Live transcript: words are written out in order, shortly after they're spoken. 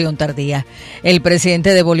tardía. El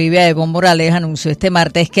presidente de Bolivia, Evo Morales, anunció este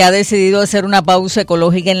martes que ha decidido hacer una pausa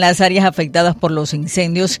ecológica en las áreas afectadas por los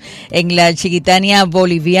incendios en la Chiquitania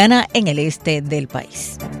boliviana en el este del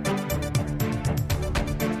país.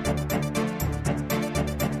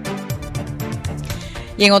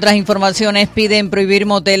 Y en otras informaciones, piden prohibir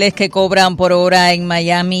moteles que cobran por hora en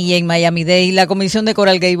Miami y en Miami-Dade. La comisión de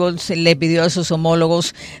Coral Gables le pidió a sus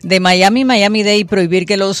homólogos de Miami y Miami-Dade prohibir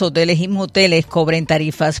que los hoteles y moteles cobren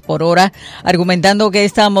tarifas por hora, argumentando que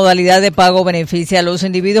esta modalidad de pago beneficia a los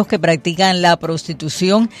individuos que practican la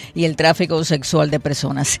prostitución y el tráfico sexual de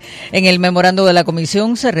personas. En el memorando de la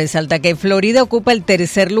comisión se resalta que Florida ocupa el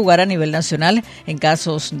tercer lugar a nivel nacional en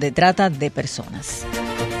casos de trata de personas.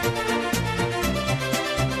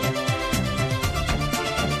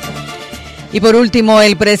 Y por último,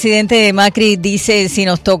 el presidente Macri dice, si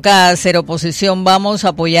nos toca hacer oposición, vamos a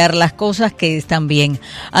apoyar las cosas que están bien.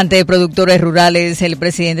 Ante productores rurales, el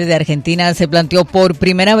presidente de Argentina se planteó por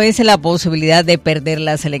primera vez la posibilidad de perder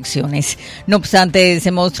las elecciones. No obstante,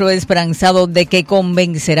 se mostró esperanzado de que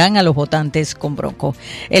convencerán a los votantes con Bronco.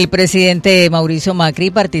 El presidente Mauricio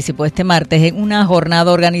Macri participó este martes en una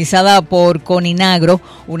jornada organizada por Coninagro,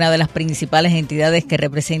 una de las principales entidades que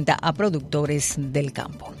representa a productores del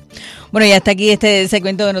campo. Bueno, y hasta aquí este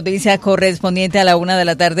segmento de noticias correspondiente a la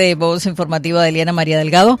 1:00 p.m. Voz informativa de Eliana María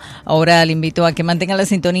Delgado. Ahora le invito a que mantenga la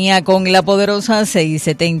sintonía con La Poderosa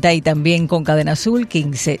 670 y también con Cadena Azul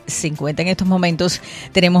 1550. En estos momentos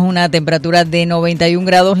tenemos una temperatura de 91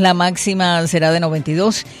 grados, la máxima será de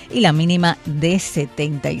 92 y la mínima de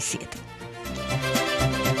 77.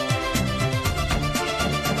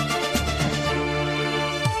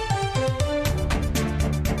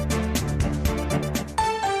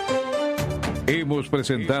 Hemos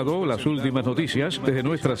presentado las últimas noticias desde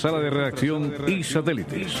nuestra sala de redacción y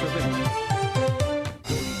satélites.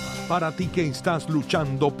 Para ti que estás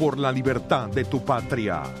luchando por la libertad de tu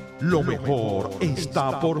patria, lo mejor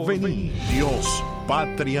está por venir. Dios,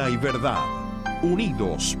 patria y verdad,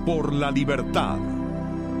 unidos por la libertad.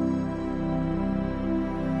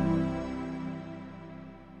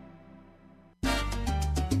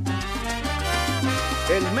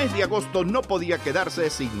 El mes de agosto no podía quedarse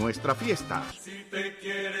sin nuestra fiesta. Si te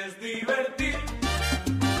quieres divertir,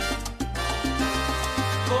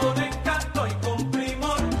 con encanto y con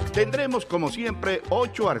primor, tendremos como siempre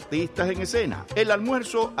 8 artistas en escena, el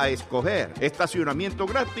almuerzo a escoger, estacionamiento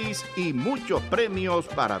gratis y muchos premios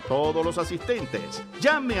para todos los asistentes.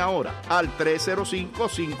 Llame ahora al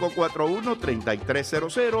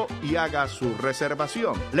 305-541-3300 y haga su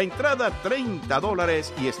reservación. La entrada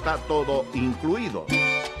 $30 y está todo incluido.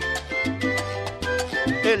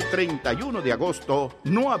 El 31 de agosto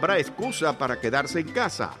no habrá excusa para quedarse en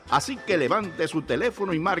casa, así que levante su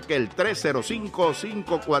teléfono y marque el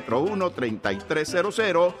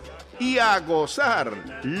 305-541-3300 y a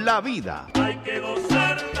gozar la vida. hay que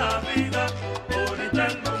gozar la vida, ahorita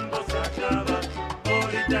el mundo se acaba,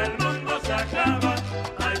 ahorita el mundo se acaba,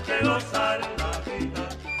 hay que gozar la vida.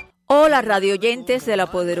 Hola radioyentes de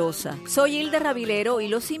La Poderosa, soy Hilda Ravilero y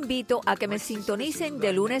los invito a que me sintonicen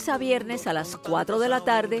de lunes a viernes a las 4 de la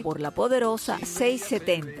tarde por La Poderosa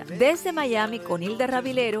 670. Desde Miami con Hilda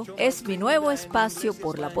Ravilero es mi nuevo espacio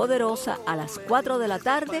por La Poderosa a las 4 de la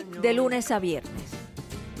tarde de lunes a viernes.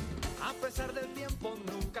 A pesar del tiempo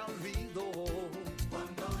nunca olvido.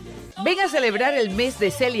 Ven a celebrar el mes de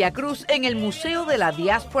Celia Cruz en el Museo de la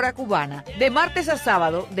Diáspora Cubana, de martes a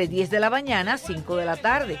sábado de 10 de la mañana a 5 de la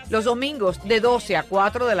tarde, los domingos de 12 a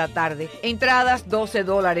 4 de la tarde, entradas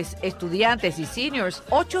 $12, estudiantes y seniors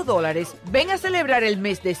 $8. Ven a celebrar el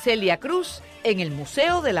mes de Celia Cruz en el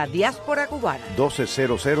Museo de la Diáspora Cubana.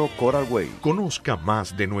 1200 Coral Way. Conozca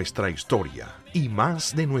más de nuestra historia y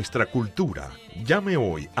más de nuestra cultura. Llame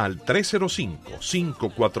hoy al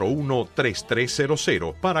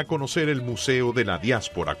 305-541-3300 para conocer el Museo de la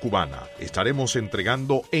Diáspora Cubana. Estaremos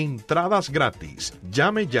entregando entradas gratis.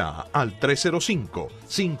 Llame ya al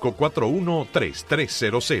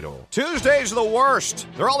 305-541-3300. Tuesdays are the worst.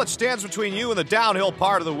 They're all that stands between you and the downhill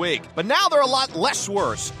part of the week. But now they're a lot less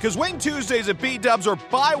worse, because Wing Tuesdays at B-Dubs are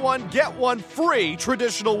buy one, get one free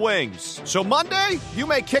traditional wings. So Monday, you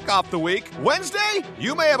may kick off the week. Wednesday,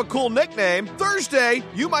 you may have a cool nickname. Thursday,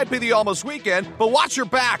 you might be the almost weekend, but watch your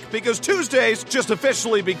back, because Tuesdays just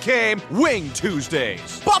officially became Wing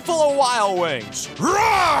Tuesdays. Buffalo Wild Wings.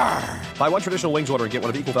 Roar! Buy one traditional wings order and get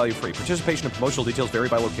one of equal value free. Participation and promotional details vary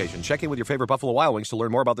by location. Check in with your favorite Buffalo Wild Wings to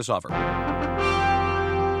learn more about this offer.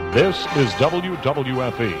 This is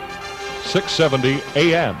WWFE, 670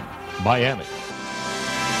 AM, Miami.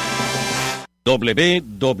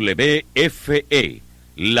 WWFE,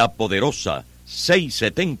 La Poderosa,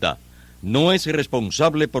 670, no es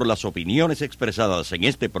responsable por las opiniones expresadas en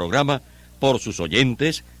este programa por sus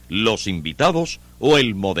oyentes, los invitados o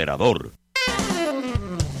el moderador.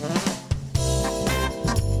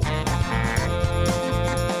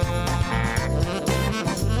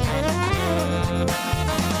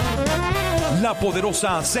 La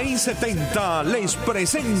poderosa 670 les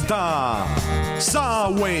presenta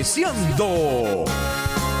Sawesiando.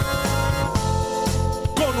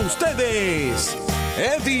 Con ustedes,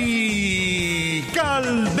 Eddy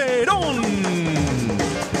Calderón.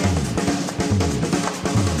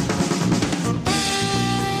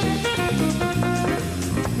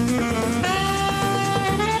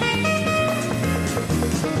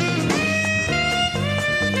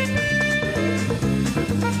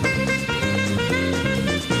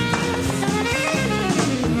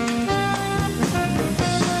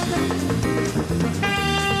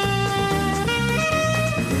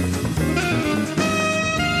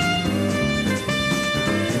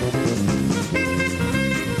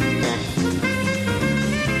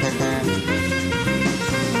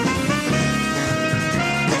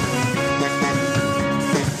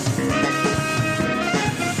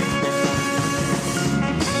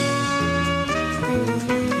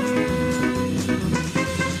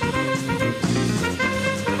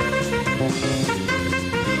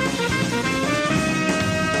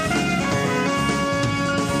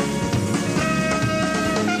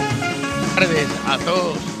 A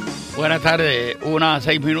todos, buenas tardes,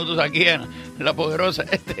 1:06 aquí en La Poderosa.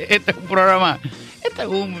 Este es un programa,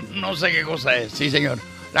 no sé qué cosa es, sí señor.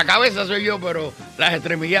 La cabeza soy yo, pero las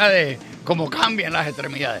extremidades, como cambian las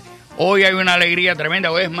extremidades. Hoy hay una alegría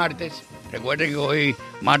tremenda, hoy es martes. Recuerden que hoy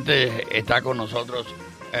martes está con nosotros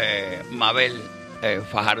Mabel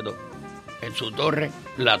Fajardo en su torre,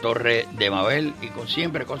 la torre de Mabel, y con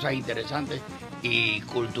siempre cosas interesantes y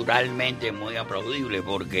culturalmente muy aplaudibles,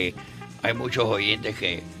 porque hay muchos oyentes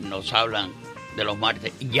que nos hablan de los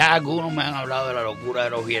martes. Ya algunos me han hablado de la locura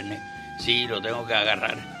de los viernes. Sí, lo tengo que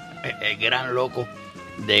agarrar. El gran loco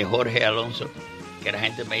de Jorge Alonso, que la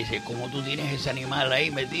gente me dice, ¿cómo tú tienes ese animal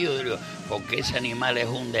ahí metido? Digo, porque ese animal es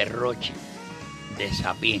un derroche de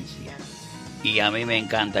sapiencia. Y a mí me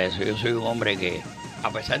encanta eso. Yo soy un hombre que,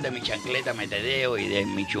 a pesar de mi chancleta metedeo y de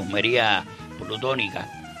mi chusmería plutónica,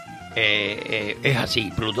 es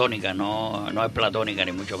así, plutónica, no es platónica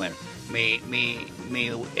ni mucho menos.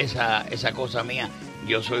 Esa cosa mía,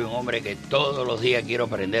 yo soy un hombre que todos los días quiero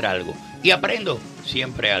aprender algo y aprendo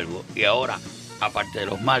siempre algo. Y ahora, aparte de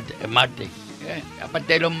los martes,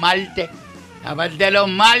 aparte de los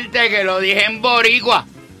martes que lo dije en boricua,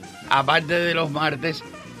 aparte de los martes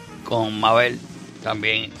con Mabel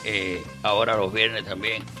también, ahora los viernes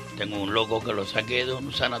también tengo un loco que lo saqué de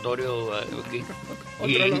un sanatorio aquí,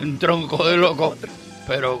 y un tronco de loco,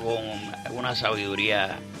 pero con una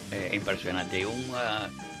sabiduría impresionante y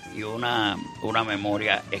una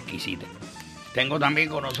memoria exquisita. Tengo también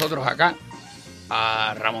con nosotros acá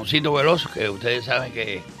a Ramoncito Veloz, que ustedes saben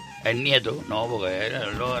que es nieto, no, porque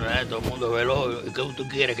todo el mundo es veloz. ¿Qué tú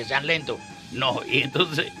quieres? ¿Que sean lentos? No, y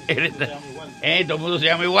entonces todo el mundo se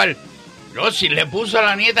llama igual. No, si le puso a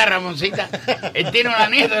la nieta Ramoncita, él tiene una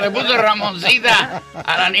nieta, le puso Ramoncita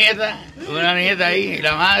a la nieta, una nieta ahí, y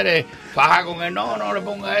la madre faja con él, no le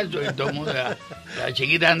ponga eso, y todo el mundo, la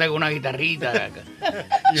chiquita anda con una guitarrita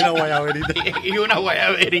y una guayaberita y una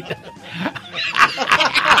guayaberita.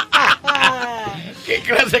 ¿Qué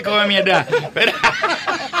clase come mierda? Pero,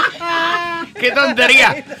 qué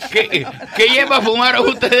tontería. ¿Qué lleva fumaron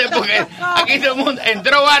ustedes? Porque aquí todo el mundo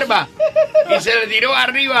entró Barba y se le tiró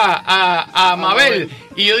arriba a Mabel.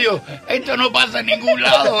 Y yo digo, esto no pasa en ningún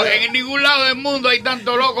lado. En ningún lado del mundo hay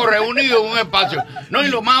tantos locos reunidos en un espacio. No, y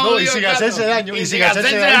lo más odio. Y sin hacerse daño. Y sin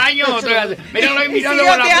hacerse daño. Míralo ahí mirando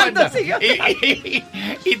por la puerta.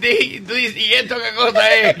 Y tú dices, ¿y esto qué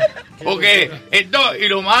cosa es? Porque esto, y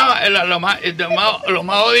lo más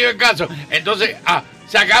odio del caso. Entonces,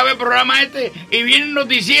 se acaba el programa y viene un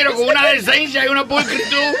noticiero con una decencia y una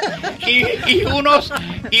pulcritud y unos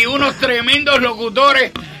tremendos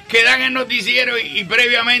locutores que dan el noticiero y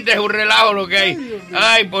previamente es un relajo lo que hay.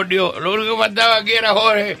 Ay, por Dios, lo único que faltaba aquí era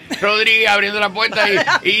Jorge Rodríguez abriendo la puerta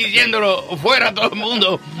y diciéndolo fuera todo el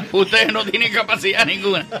mundo. Ustedes no tienen capacidad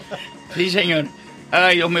ninguna. Sí, señor.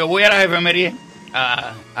 Ay, Dios mío, voy a las efemerías.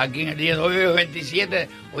 Aquí en el día de hoy es 27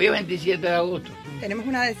 de agosto. Tenemos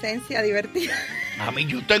una decencia divertida. A mí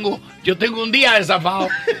yo tengo un día de zafado.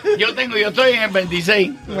 Yo estoy en el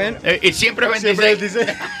 26. Bueno. Y siempre es 26.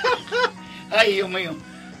 Ay, Dios mío.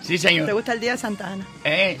 Sí, señor. ¿Te gusta el día de Santa Ana?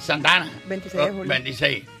 Santa Ana. 26 de julio.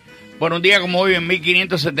 26. Bueno, un día como hoy, en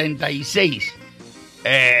 1576,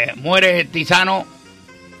 muere Tisano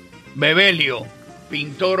Bebelio,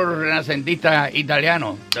 pintor renacentista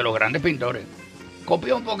italiano, de los grandes pintores.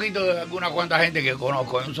 Copió un poquito de alguna cuanta gente que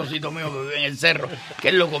conozco. Hay un socito mío que vive en el cerro, que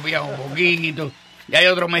él lo copia un poquito. Y hay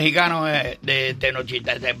otro mexicano de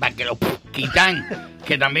Tenochtitlan, de Paqueloquitán,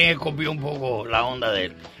 que también copió un poco la onda de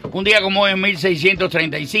él. Un día como hoy, en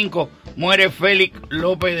 1635, muere Félix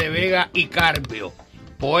López de Vega y Carpio,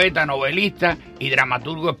 poeta, novelista y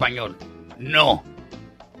dramaturgo español. No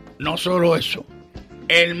solo eso,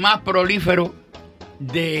 el más prolífero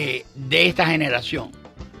de esta generación,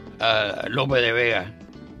 López de Vega.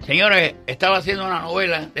 Señores, estaba haciendo una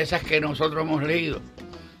novela de esas que nosotros hemos leído,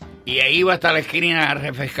 y ahí iba hasta la esquina a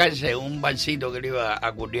refrescarse un barcito que le iba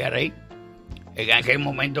a curriar ahí. En aquel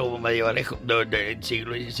momento medievalesco del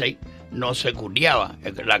siglo XVI no se curriaba.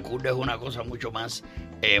 La curria es una cosa mucho más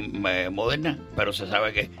moderna, pero se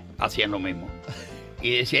sabe que hacían lo mismo.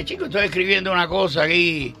 Y decía, chico, estoy escribiendo una cosa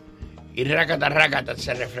aquí, y rácata,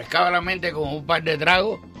 se refrescaba la mente con un par de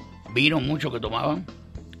tragos, vino mucho que tomaban,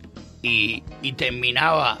 y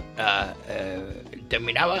terminaba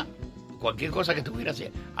cualquier cosa que estuviera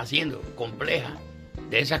haciendo, compleja,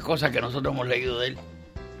 de esas cosas que nosotros hemos leído de él.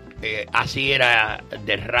 Así era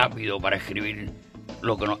de rápido para escribir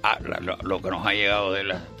lo que nos ha llegado de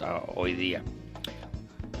él hasta hoy día.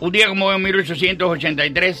 Un día como en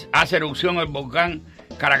 1883 hace erupción el volcán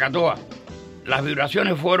Krakatoa. Las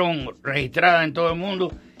vibraciones fueron registradas en todo el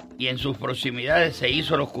mundo y en sus proximidades se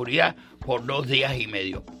hizo la oscuridad por 2 días y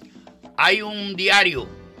medio. Hay un diario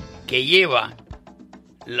que lleva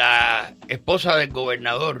la esposa del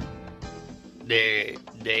gobernador de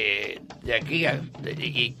aquí,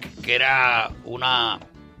 y que era una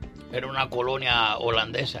colonia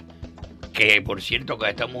holandesa, que por cierto que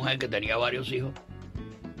a esta mujer, que tenía varios hijos,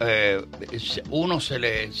 uno se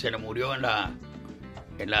le murió en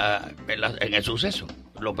el suceso,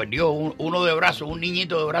 lo perdió, uno de brazo, un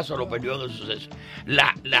niñito de brazo lo perdió en el suceso.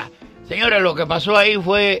 Señores, lo que pasó ahí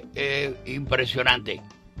fue impresionante.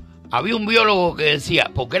 Había un biólogo que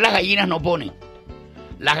decía, ¿por qué las gallinas no ponen?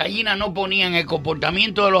 Las gallinas no ponían, el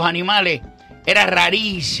comportamiento de los animales era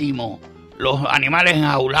rarísimo. Los animales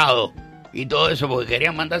enjaulados y todo eso, porque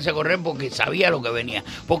querían mandarse a correr porque sabía lo que venía.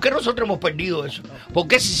 ¿Por qué nosotros hemos perdido eso? ¿Por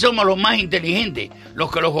qué si somos los más inteligentes, los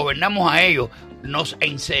que los gobernamos a ellos, nos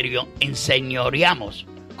enseñoreamos,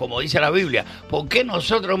 como dice la Biblia? ¿Por qué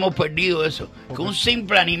nosotros hemos perdido eso? Que un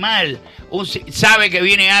simple animal sabe que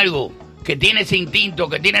viene algo, que tiene ese instinto,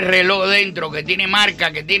 que tiene reloj dentro, que tiene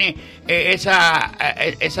marca, que tiene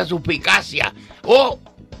esa suspicacia. Va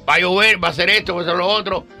a llover, va a hacer esto, va a hacer lo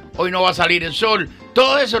otro, hoy no va a salir el sol.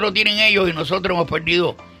 Todo eso lo tienen ellos y nosotros hemos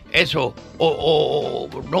perdido eso.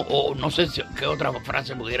 No sé qué otra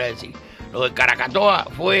frase pudiera decir. Lo de Krakatoa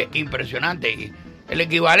fue impresionante. Y el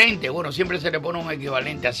equivalente, bueno, siempre se le pone un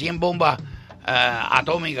equivalente a 100 bombas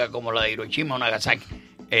atómicas como la de Hiroshima o Nagasaki.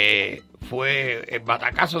 El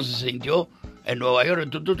batacazo se sintió en Nueva York.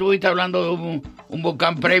 Tú estuviste hablando de un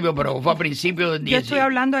volcán previo, pero fue a principios del 10. Yo estoy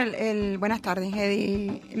hablando, buenas tardes,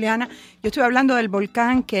 Eddy, Leana. Yo estoy hablando del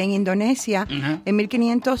volcán que en Indonesia, en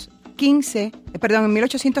 1815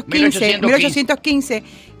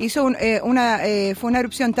 hizo fue una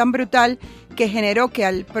erupción tan brutal que generó que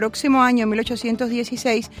al próximo año, en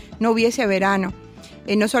 1816, no hubiese verano.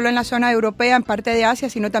 No solo en la zona europea, en parte de Asia,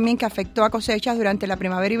 sino también que afectó a cosechas durante la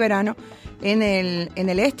primavera y verano en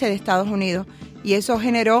el este de Estados Unidos. Y eso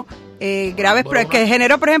generó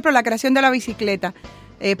generó, por ejemplo, la creación de la bicicleta,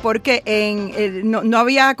 porque no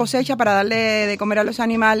había cosecha para darle de comer a los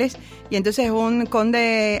animales, y entonces un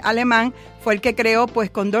conde alemán fue el que creó, pues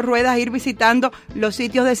con 2 ruedas, ir visitando los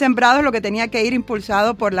sitios de sembrados, lo que tenía que ir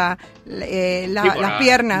impulsado por las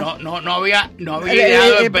piernas. No había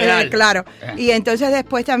ideado el pedal. Claro. Y entonces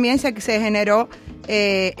después también se generó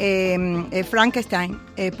Frankenstein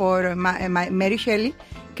por Mary Shelley,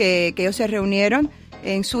 que ellos se reunieron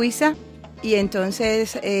en Suiza y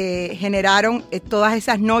entonces generaron todas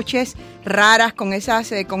esas noches raras con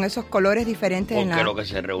esos colores diferentes. Porque lo que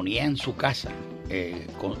se reunía en su casa,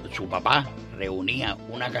 con su papá, reunía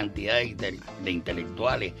una cantidad de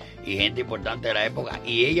intelectuales y gente importante de la época,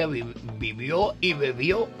 y ella vivió y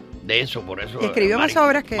bebió de eso. Por eso escribió más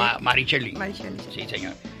obras que Mary Shelley. Sí,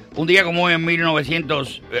 señor. Un día como hoy, en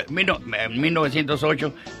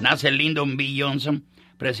 1908, nace Lyndon B. Johnson,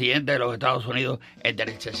 presidente de los Estados Unidos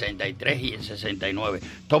entre el 63 y el 69.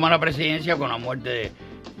 Toma la presidencia con la muerte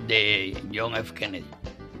de John F. Kennedy.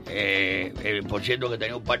 Por cierto, que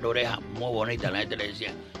tenía un par de orejas muy bonitas. La gente le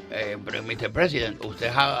decía, Mr. President, do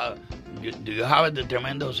you have the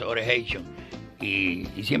tremendous orejation? Y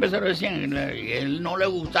siempre se lo decían, y él no le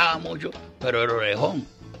gustaba mucho, pero el orejón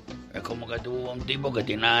es como que tuvo un tipo que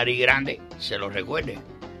tiene una nariz grande, se lo recuerde.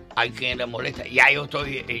 hay quien le molesta. Ya yo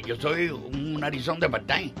soy un narizón de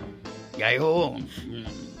part-time. Ya yo,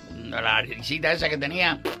 la naricita esa que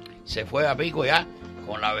tenía, se fue a pico ya.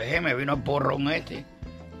 Con la vejez me vino el porrón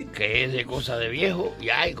que es de cosa de viejo.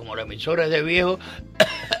 Ya, y como la emisora es de viejo,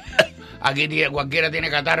 aquí cualquiera tiene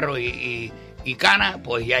catarro y cana,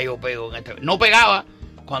 pues ya yo pego en No pegaba.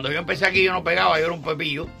 Cuando yo empecé aquí yo no pegaba, yo era un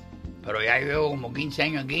pepillo. Pero ya llevo como 15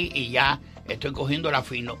 años aquí y ya estoy cogiendo la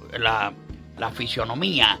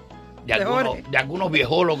fisionomía de algunos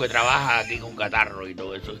viejolos que trabajan aquí con catarro y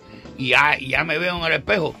todo eso. Y ya me veo en el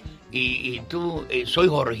espejo. Y tú, soy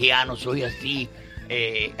jorgiano, soy así.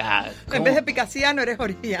 En vez de picasiano, eres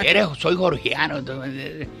jorgiano. Soy jorgiano.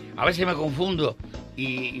 Entonces, a veces me confundo.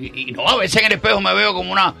 Y no, a veces en el espejo me veo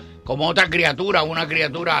como otra criatura, una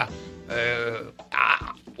criatura.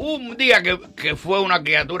 Un día que fue una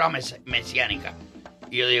criatura mesiánica.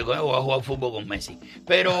 Y yo digo, voy a jugar fútbol con Messi.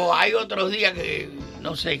 Pero hay otros días que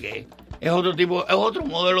no sé qué. Es otro tipo, es otro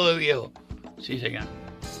modelo de viejo. Sí, señor.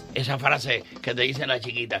 Esa frase que te dicen las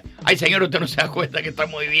chiquitas. Ay, señor, usted no se da cuenta que está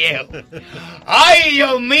muy viejo. Ay,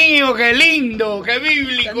 Dios mío, qué lindo, qué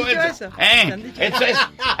bíblico.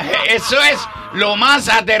 Eso es lo más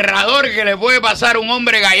aterrador que le puede pasar a un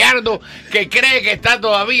hombre gallardo que cree que está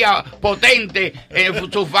todavía potente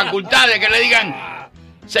en sus facultades. Que le digan,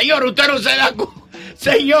 señor, usted no se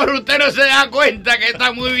da cuenta que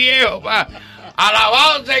está muy viejo, pa.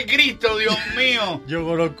 Alabado sea Cristo, Dios mío. Yo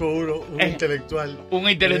conozco un intelectual. Un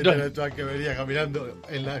intelectual que venía caminando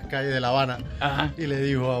en las calles de La Habana. Ajá. Y le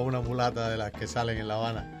dijo a una mulata de las que salen en La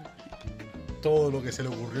Habana todo lo que se le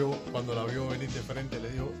ocurrió cuando la vio venir de frente. Le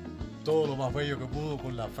dijo todo lo más bello que pudo,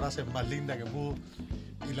 con las frases más lindas que pudo.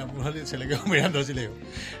 Y la mujer se le quedó mirando así y le dijo,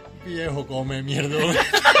 viejo, come mierda.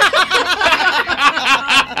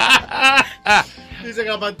 Dice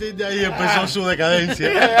que a partir de ahí empezó su decadencia.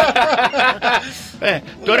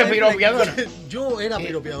 ¿Tú eres piropeador? Yo era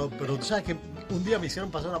piropeador, pero tú sabes que un día me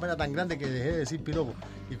hicieron pasar una pena tan grande que dejé de decir piropo.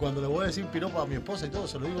 Y cuando le voy a decir piropo a mi esposa y todo,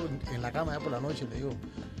 se lo digo en la cama ya por la noche, le digo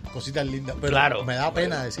cositas lindas. Pero claro, me da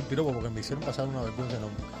pena decir piropo porque me hicieron pasar una vergüenza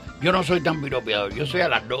enorme. Yo no soy tan piropeador, yo soy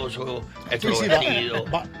alardoso, extrovertido.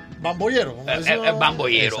 Bamboyero, como decía.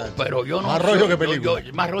 Bamboyero, exacto. Pero yo no. Más rollo que película.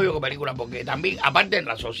 Más rollo que película, porque también, aparte en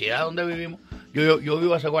la sociedad donde vivimos, yo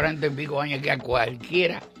vivo hace 40 y pico años que a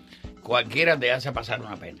cualquiera te hace pasar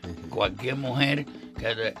una pena. Cualquier mujer,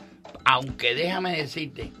 aunque déjame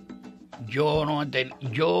decirte,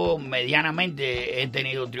 yo medianamente he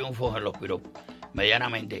tenido triunfos en los piropos,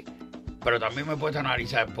 medianamente. Pero también me he puesto a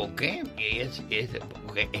analizar por qué,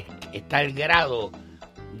 porque está el grado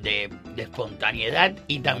de espontaneidad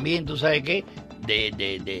y también, ¿tú sabes qué?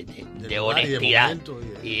 De honestidad.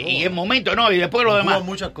 Y el momento, no, y después lo demás.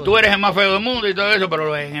 Tú eres el más feo del mundo y todo eso,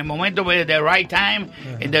 pero en el momento, the right time,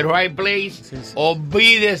 in the right place,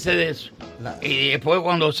 olvídese de eso. Y después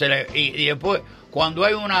cuando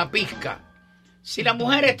hay una pizca, si la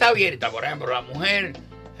mujer está abierta, por ejemplo, la mujer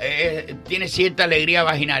tiene cierta alegría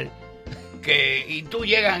vaginal, y tú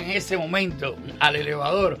llegas en ese momento al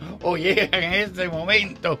elevador o llegas en ese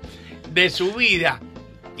momento de su vida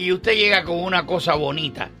y usted llega con una cosa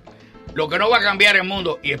bonita, lo que no va a cambiar el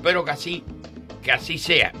mundo, y espero que así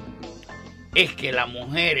sea, es que la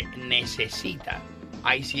mujer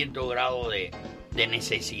hay cierto grado de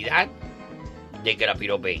necesidad de que la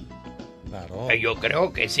piropeen. Claro. Yo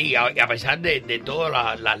creo que sí, a pesar de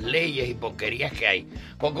todas las leyes y porquerías que hay,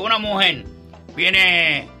 porque una mujer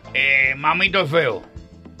viene, mamito es feo,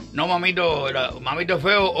 no mamito es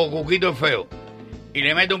feo o cuquito es feo, y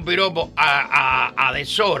le mete un piropo a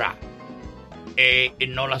deshora,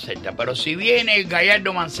 no la acepta. Pero si viene el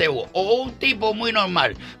gallardo mancebo o un tipo muy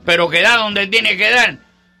normal, pero que da donde tiene que dar,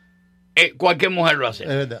 cualquier mujer lo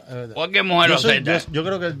acepta. Es verdad. Cualquier mujer lo acepta. Yo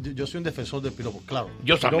creo que yo soy un defensor del piropo, claro.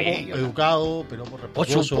 Yo también. Educado, piropo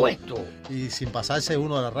respetuoso. Por supuesto. Y sin pasarse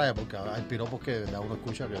uno de la raya, porque hay piropos que uno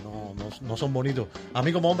escucha que no son bonitos. A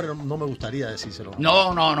mí como hombre no me gustaría decírselo.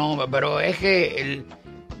 No, pero es que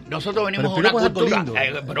nosotros venimos de una cultura.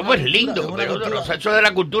 Pero es lindo, eso es de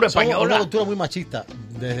la cultura española. Es una cultura muy machista.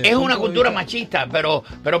 Es una cultura machista, pero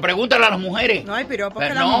pregúntale a las mujeres. No hay piropos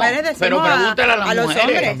que las mujeres decimos pero pregúntale a los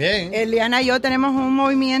hombres. También. Eliana y yo tenemos un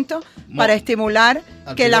movimiento para estimular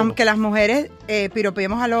que las mujeres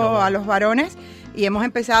piropeemos a los varones, y hemos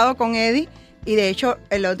empezado con Eddy. Y de hecho,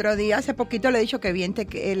 el otro día, hace poquito, le he dicho que bien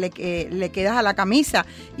le quedas a la camisa.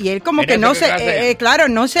 Y él como que no se... claro,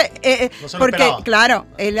 no se... porque, claro,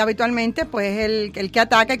 él habitualmente, pues, el que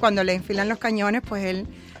ataca, y cuando le enfilan los cañones, pues él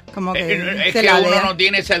como que... es que uno no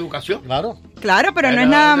tiene esa educación. Claro, pero no es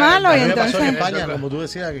nada malo. Y entonces... en España, como tú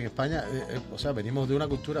decías, que en España, venimos de una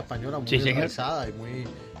cultura española muy organizada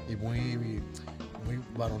y muy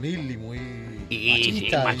varonil y muy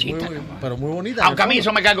machista. Sí, machista. Pero muy bonita. Aunque a mí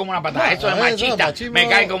eso me cae como una patada. Eso es machista. Machismo, me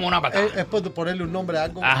cae como una patada. Es por ponerle un nombre a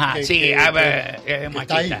algo. Ajá, que, sí, que es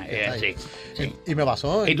machista. Sí. Sí. Y me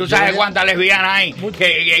pasó. ¿Y tú sabes cuántas lesbianas hay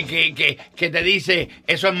que te dice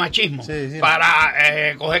eso es machismo? Para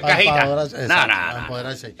coger cajitas. Para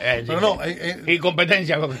empoderarse. Pero no. Y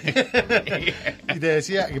competencia. Y te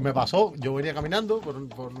decía, que me pasó, yo venía caminando por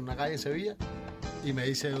una calle en Sevilla y me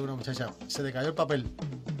dice una muchacha, se te cayó el papel.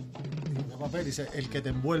 Y dice, el que te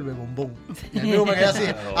envuelve, bombón. Y el mío me quedé así,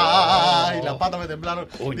 y las patas me temblaron.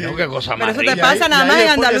 Uy, no, qué cosa más. Pero eso te pasa nada más en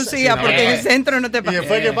Andalucía, porque en el centro no te pasa. Y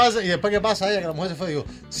después que pasa ella, que la mujer se fue, digo,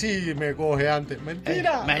 sí, me coge antes.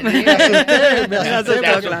 Mentira. Me asusté.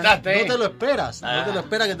 No te lo esperas. No te lo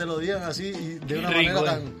esperas que te lo digan así y de una manera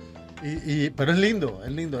tan... pero es lindo.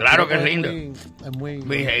 Claro que es lindo. Es muy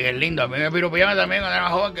es lindo. A mí me piropean también cuando era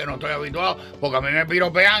más joven, que no estoy habituado, porque a mí me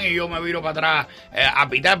piropean y yo me viro para atrás a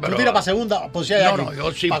pitar. Pero... ¿Tú tiras para segunda? Por si hay no,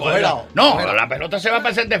 yo sí puedo. No, la pelota se va para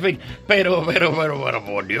el centerfield. Pero,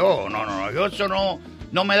 por Dios, no. Yo eso no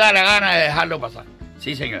me da la gana de dejarlo pasar.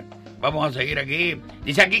 Sí, señor. Vamos a seguir aquí.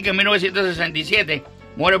 Dice aquí que en 1967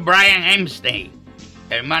 muere Brian Epstein,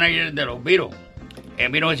 el manager de los Beatles. En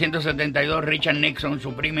 1972, Richard Nixon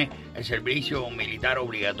suprime el servicio militar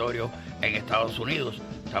obligatorio en Estados Unidos.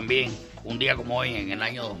 También, un día como hoy, en el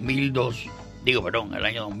año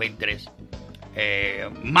 2003,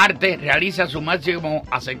 Marte realiza su máximo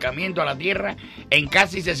acercamiento a la Tierra en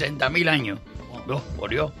casi 60.000 años. Por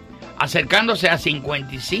Dios. Acercándose a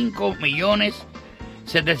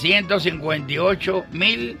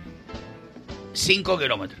 55.758.005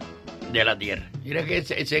 kilómetros de la Tierra. Mira que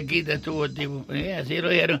cerquita estuvo el tipo. Así lo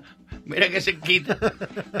dijeron. Mira que cerquita.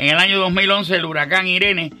 En el año 2011, el huracán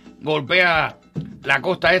Irene golpea la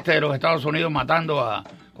costa este de los Estados Unidos, matando a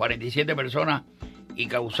 47 personas y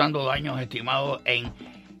causando daños estimados en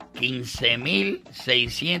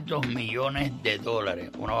 15.600 millones de dólares.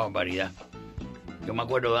 Una barbaridad. Yo me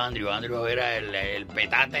acuerdo de Andrew. Andrew era el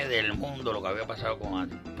petate del mundo, lo que había pasado con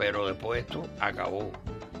Andrew. Pero después esto acabó.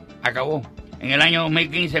 En el año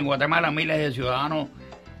 2015, en Guatemala, miles de ciudadanos,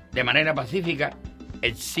 de manera pacífica,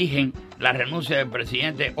 exigen la renuncia del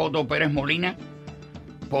presidente Otto Pérez Molina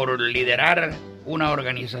por liderar una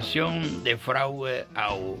organización de fraude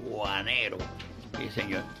aduanero. Sí,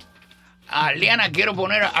 señor. Liana, quiero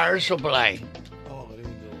poner a Air Supply.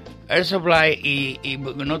 Air Supply, y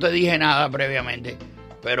no te dije nada previamente,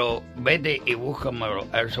 pero vete y búscamelo,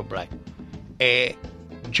 Air Supply.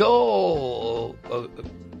 Yo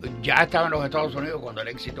ya estaba en los Estados Unidos cuando el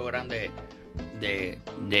éxito grande de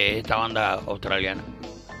esta banda australiana.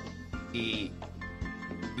 Y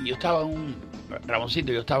yo estaba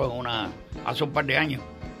Ramoncito, hace un par de años,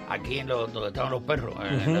 aquí donde estaban los perros,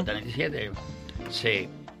 en la 37,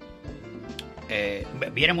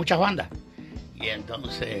 vienen muchas bandas. Y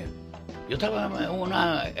entonces yo estaba en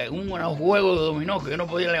un juego de dominó que yo no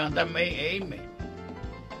podía levantarme e irme.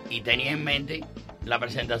 Y tenía en mente la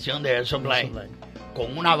presentación de Air Supply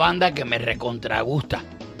con una banda que me recontragusta,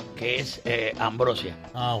 que es Ambrosia.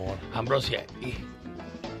 Bueno. Ambrosia.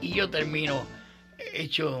 Y yo termino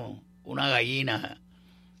hecho una gallina,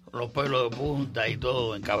 los pelos de punta y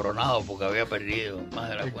todo, encabronado porque había perdido más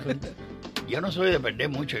de la cuenta. Yo no soy de perder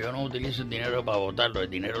mucho, yo no utilizo el dinero para botarlo, el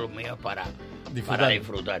dinero mío es para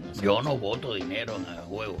disfrutar. Sí. Yo no boto dinero en el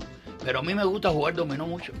juego, pero a mí me gusta jugar dominó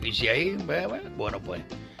mucho. Y si ahí, bueno pues.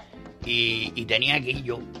 Y tenía que ir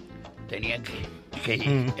yo,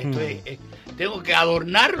 tengo que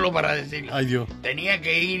adornarlo para decirlo. Ay, Dios. Tenía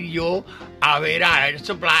que ir yo a ver a Air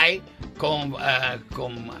Supply con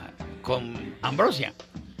Ambrosia.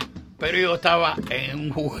 Pero yo estaba en un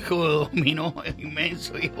juego de dominó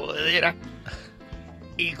inmenso y jodedera.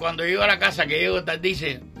 Y cuando llego a la casa, que llego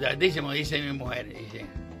tardísimo, dice mi mujer, dice,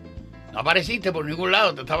 no apareciste por ningún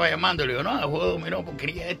lado, te estaba llamando. Le digo, no, el juego de dominó,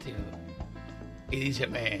 porquería este. Y dice,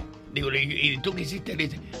 digo, ¿y tú qué hiciste? Me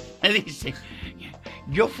dice,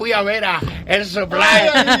 yo fui a ver a Air Supply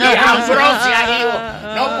y a Ambrosia. Digo,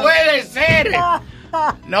 no puede ser.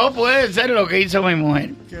 No puede ser lo que hizo mi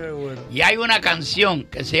mujer. Qué bueno. Y hay una canción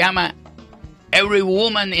que se llama Every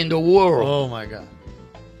Woman in the World. Oh my God.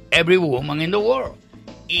 Every Woman in the World.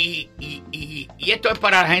 Y esto es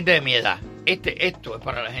para la gente de mi edad. Esto es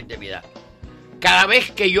para la gente de mi edad. Cada vez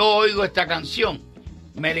que yo oigo esta canción,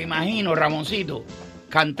 me la imagino, Ramoncito,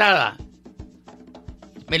 cantada.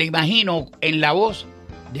 Me la imagino en la voz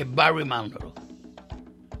de Barry Manilow.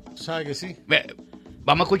 ¿Sabes que sí?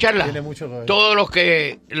 Vamos a escucharla. Tiene mucho que ver. Todos los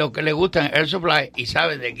que les gustan Air Supply y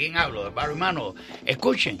saben de quién hablo, de Barry Manilow,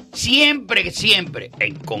 escuchen. Siempre,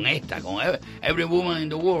 con Every Woman in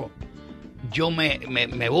the World, yo me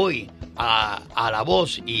voy a la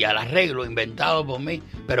voz y al arreglo inventado por mí,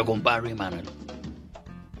 pero con Barry Manilow.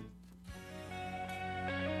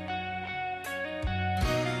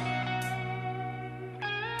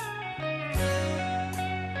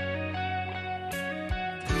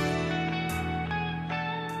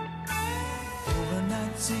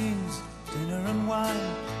 Scenes, dinner and wine,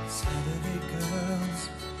 Saturday girls.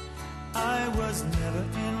 I was never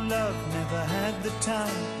in love, never had the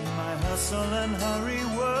time in my hustle and hurry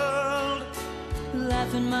world.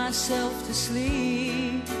 Laughing myself to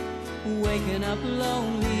sleep, waking up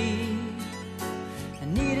lonely. I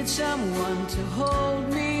needed someone to hold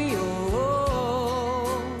me,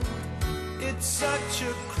 oh. It's such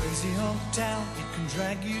a crazy hometown, it can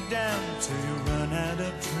drag you down till you run out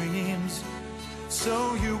of dreams.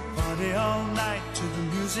 So you party all night to the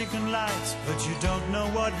music and lights, but you don't know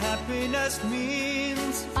what happiness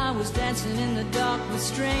means. I was dancing in the dark with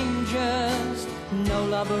strangers, no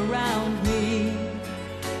love around me,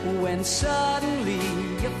 when suddenly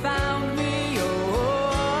you found me,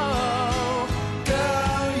 oh.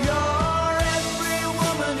 Girl, you're every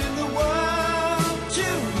woman in the world to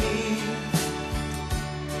me.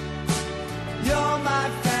 You're my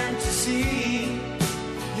fantasy,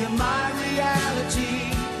 you're my reality.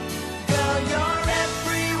 Girl, you're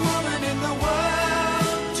every woman in the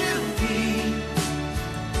world to me.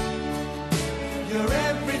 You're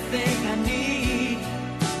everything I need.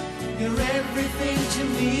 You're everything to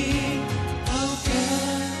me. Oh,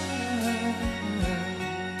 girl.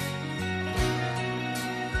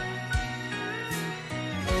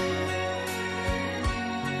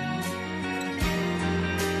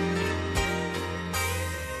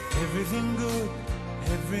 Everything good,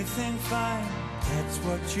 everything fine, that's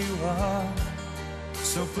what you are.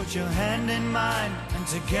 So put your hand in mine, and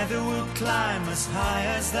together we'll climb as high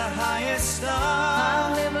as the highest star.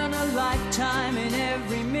 I'm living a lifetime in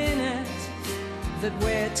every minute that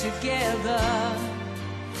we're together,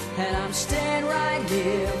 and I'm staying right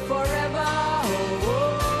here forever, oh,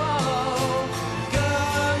 oh, oh.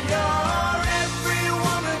 Girl, you're every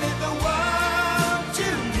woman in the world to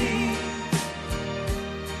me.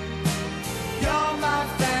 You're my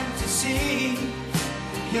fantasy,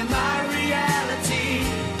 you're my reality.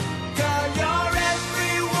 Girl, you're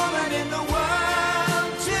every woman in the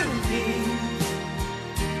world to me.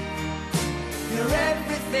 You're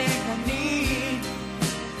everything I need.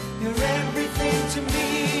 You're everything to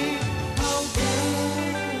me. Oh, girl.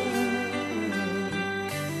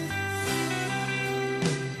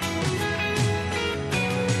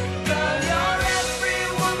 Girl, you're every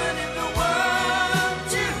woman in the world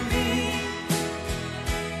to me.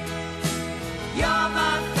 You're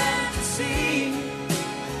my fantasy,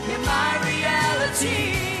 you're my reality.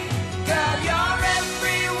 Girl, you're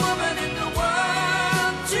every woman in the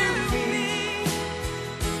world to me.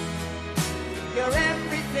 You're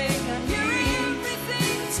everything I need.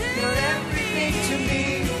 You're everything to me.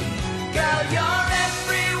 Girl, you're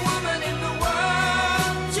every woman in the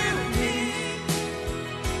world to me.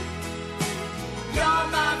 You're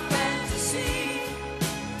my fantasy,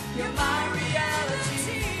 you're my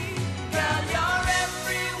reality. Girl, you're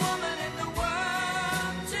every woman in the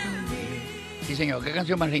world to me. Sí, señor, qué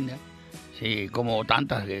canción más linda. Sí, como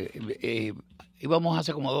tantas. Íbamos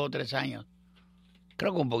hace como 2 o 3 años,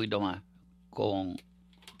 creo que un poquito más, con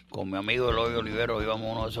mi amigo Eloy Olivero. Íbamos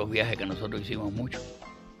a uno de esos viajes que nosotros hicimos mucho.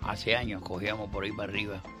 Hace años cogíamos por ahí para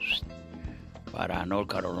arriba, para North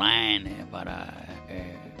Carolina, para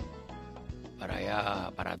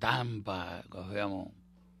allá, para Tampa. Cogíamos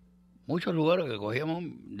muchos lugares que cogíamos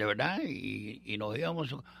de verdad y nos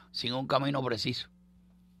íbamos sin un camino preciso.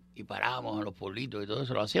 Y parábamos en los pueblitos y todo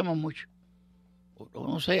eso. Lo hacíamos mucho.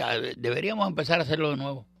 No sé, deberíamos empezar a hacerlo de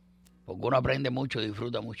nuevo, porque uno aprende mucho,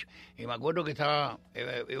 disfruta mucho. Y me acuerdo que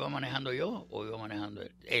iba manejando yo o iba manejando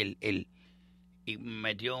él y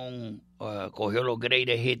metió cogió los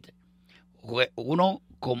greatest hits. Uno,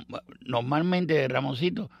 normalmente,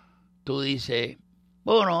 Ramoncito, tú dices,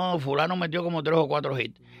 bueno, fulano metió como 3 o 4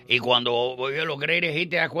 hits. Y cuando oye los greatest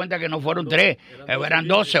hits te das cuenta que no fueron 3, eran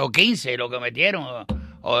 12 o 15 lo que metieron.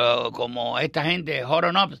 O como esta gente, Hot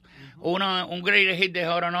on Up, un greatest hit de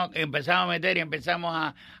Hot on Up, empezamos a meter y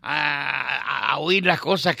empezamos a oír las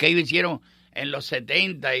cosas que ellos hicieron en los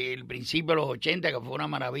 70 y el principio de los 80, que fue una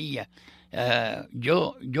maravilla.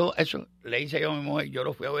 Yo eso le hice yo a mi mujer, yo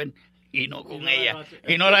lo fui a ver y no con ella,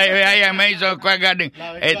 y no la llevé a ella en Madison Square Garden.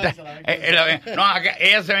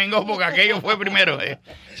 Ella se vengó porque aquello fue primero.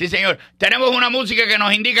 Sí, señor. Tenemos una música que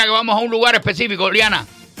nos indica que vamos a un lugar específico, Liana.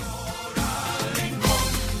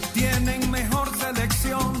 Tienen mejor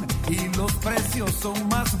selección y los precios precios son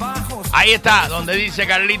más bajos. Ahí está, donde dice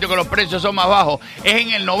Carlito que los precios son más bajos. Es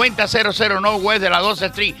en el 9000 Northwest de la 12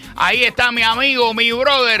 Street. Ahí está mi amigo, mi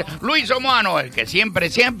brother, Luis Omuano, el que siempre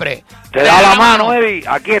te da la mano, Eddy.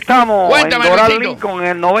 Aquí estamos. Cuéntame, en Doral Luisito. Lincoln,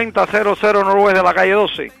 en el 9000 Northwest de la calle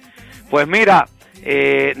 12. Pues mira,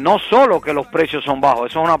 no solo que los precios son bajos,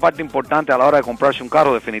 eso es una parte importante a la hora de comprarse un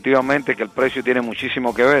carro, definitivamente que el precio tiene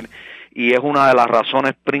muchísimo que ver y es una de las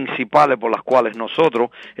razones principales por las cuales nosotros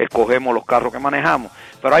escogemos los carros que manejamos.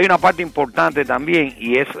 Pero hay una parte importante también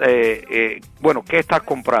y es, bueno, ¿qué estás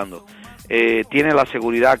comprando? Tiene la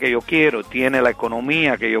seguridad que yo quiero, tiene la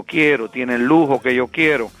economía que yo quiero, tiene el lujo que yo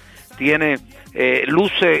quiero, tiene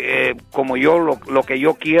luce como yo lo que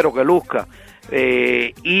yo quiero que luzca.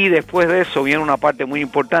 Y después de eso viene una parte muy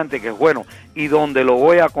importante que es, bueno, y donde lo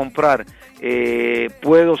voy a comprar,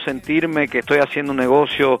 puedo sentirme que estoy haciendo un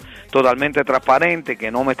negocio totalmente transparente, que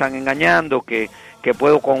no me están engañando, que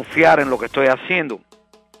puedo confiar en lo que estoy haciendo.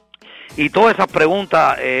 Y todas esas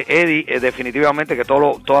preguntas, Eddy, definitivamente que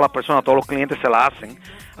todas las personas, todos los clientes se las hacen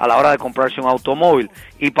a la hora de comprarse un automóvil.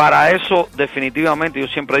 Y para eso, definitivamente, yo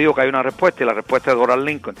siempre digo que hay una respuesta, y la respuesta es Doral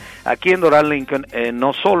Lincoln. Aquí en Doral Lincoln,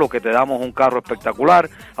 no solo que te damos un carro espectacular,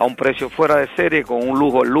 a un precio fuera de serie, con un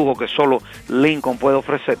lujo, el lujo que solo Lincoln puede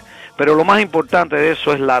ofrecer, pero lo más importante de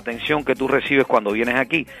eso es la atención que tú recibes cuando vienes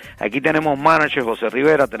aquí. Aquí tenemos managers, José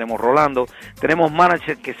Rivera, tenemos Rolando, tenemos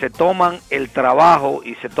managers que se toman el trabajo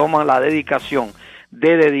y se toman la dedicación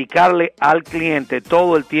de dedicarle al cliente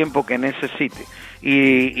todo el tiempo que necesite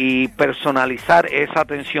y personalizar esa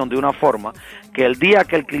atención de una forma que el día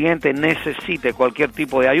que el cliente necesite cualquier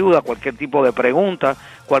tipo de ayuda, cualquier tipo de pregunta,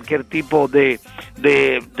 cualquier tipo de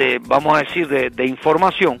vamos a decir, de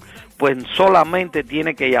información, pues solamente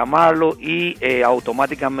tiene que llamarlo y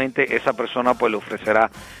automáticamente esa persona pues le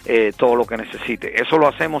ofrecerá todo lo que necesite. Eso lo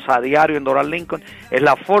hacemos a diario en Doral Lincoln, es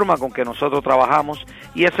la forma con que nosotros trabajamos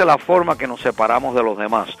y esa es la forma que nos separamos de los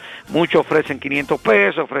demás. Muchos ofrecen 500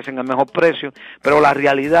 pesos, ofrecen el mejor precio, pero la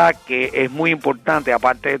realidad que es muy importante,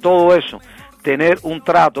 aparte de todo eso, tener un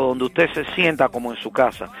trato donde usted se sienta como en su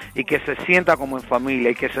casa y que se sienta como en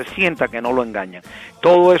familia y que se sienta que no lo engañan.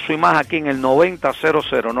 Todo eso y más aquí en el 9000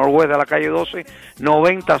 Northwest de la calle 12,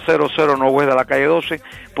 9000 Northwest de la calle 12.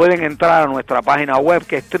 Pueden entrar a nuestra página web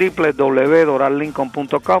que es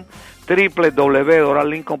www.dorallincoln.com,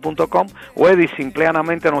 www.dorallincoln.com, o Eddy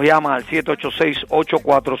simplemente nos llama al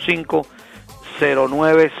 786-845-0900,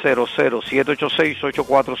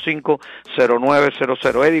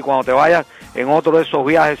 786-845-0900. Eddy, cuando te vayas en otro de esos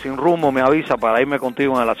viajes sin rumbo, me avisa para irme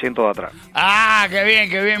contigo en el asiento de atrás. Ah, qué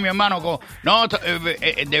bien, mi hermano. No,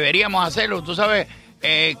 deberíamos hacerlo. Tú sabes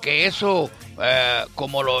que eso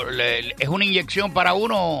como es una inyección para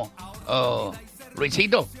uno,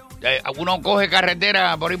 Luisito. Uno coge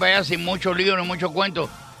carretera por ahí para allá sin mucho lío ni mucho cuento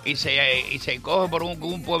y se coge por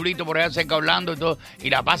un pueblito por allá cerca hablando y todo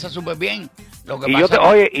y la pasa súper bien. Lo que pasa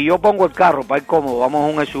y yo pongo el carro para ir cómodo, vamos a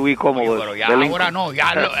un SUV cómodo. Oye, pero ya ahora no,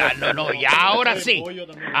 ya ahora sí.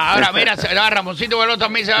 Ahora mira, Ramoncito Veloz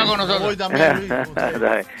también se va con nosotros.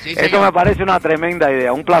 Sí, esto me parece una tremenda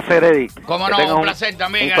idea, un placer, Eddy. Cómo no, un placer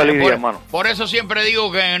también. Un feliz día, hermano. Por eso siempre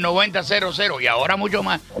digo que en el 9000 y ahora mucho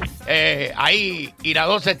más, ahí y la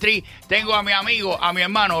 12 Street, tengo a mi amigo, a mi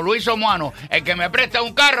hermano Luis Omuano, el que me presta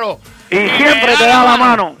un carro. Y siempre te da la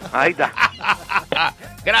mano. Ahí está.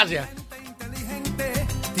 Gracias.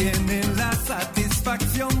 Tiene la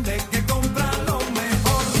satisfacción de que compra lo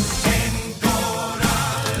mejor en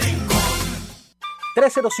Doral Lincoln.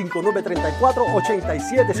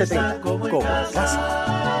 305-934-8770. Como en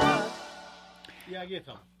casa. Y aquí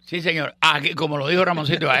estamos. Sí, señor. Aquí, como lo dijo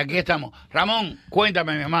Ramoncito, aquí estamos. Ramón,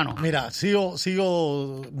 cuéntame, mi hermano. Mira, sigo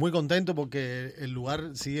muy contento porque el lugar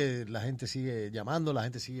la gente sigue llamando, la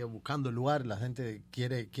gente sigue buscando el lugar, la gente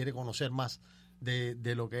quiere conocer más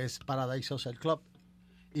de lo que es Paradise Social Club.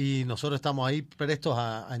 Y nosotros estamos ahí prestos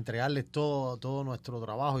a entregarles todo nuestro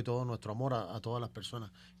trabajo y todo nuestro amor a todas las personas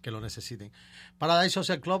que lo necesiten. Paradise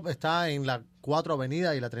Social Club está en la 4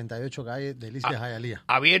 Avenida y la 38 calle de Liz de Hialeah.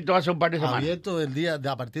 Abierto hace un par de semanas. Abierto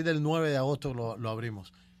a partir del 9 de agosto lo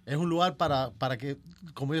abrimos. Es un lugar para que,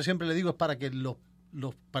 como yo siempre le digo, es para que los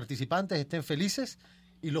participantes estén felices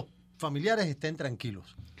y los familiares estén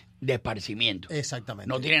tranquilos. De esparcimiento. Exactamente.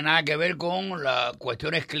 No tiene nada que ver con las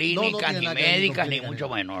cuestiones clínicas, ni médicas, ni mucho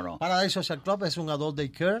menos. No. Paradise Social Club es un adult day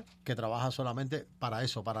care que trabaja solamente para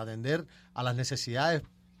eso, para atender a las necesidades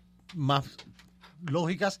más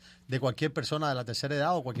lógicas de cualquier persona de la tercera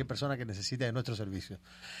edad o cualquier persona que necesite de nuestro servicio.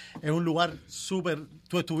 Es un lugar súper...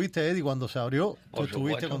 Tú estuviste, Eddy, cuando se abrió. Tú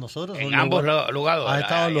estuviste con nosotros. En ambos lugares. Has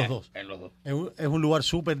estado en los dos. En los dos. Es un lugar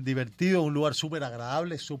súper divertido, un lugar súper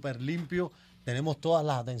agradable, súper limpio. tenemos todas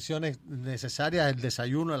las atenciones necesarias, el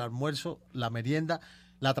desayuno, el almuerzo, la merienda,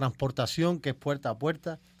 la transportación, que es puerta a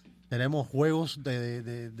puerta. Tenemos juegos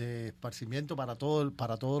de esparcimiento para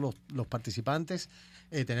todos los participantes.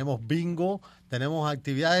 Tenemos bingo, tenemos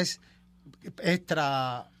actividades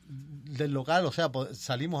extra del local, o sea,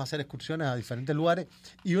 salimos a hacer excursiones a diferentes lugares.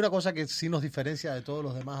 Y una cosa que sí nos diferencia de todos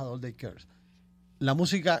los demás Adult Day Cares, la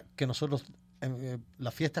música que nosotros,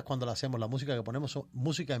 las fiestas cuando las hacemos, la música que ponemos son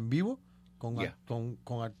música en vivo con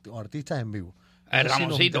artistas en vivo. Eso sí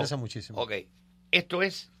nos interesa muchísimo. Ok, esto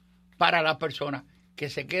es para las personas que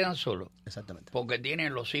se quedan solos. Exactamente. Porque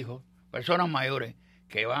tienen los hijos, personas mayores,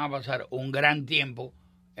 que van a pasar un gran tiempo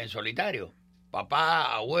en solitario.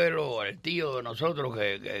 Papá, abuelo, el tío de nosotros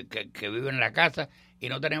que vive en la casa y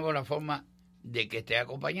no tenemos la forma de que esté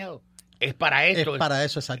acompañado. Es para esto. Es para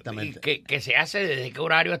eso, exactamente. Que se hace desde qué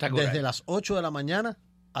horario hasta qué horario. Desde las 8 de la mañana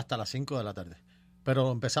hasta las 5 de la tarde. Pero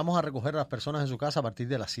empezamos a recoger a las personas en su casa a partir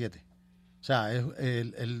de las 7. O sea, es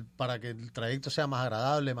para que el trayecto sea más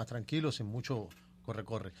agradable, más tranquilo, sin mucho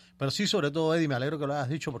corre. Pero sí, sobre todo, Eddy, me alegro que lo hayas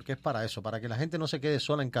dicho porque es para eso, para que la gente no se quede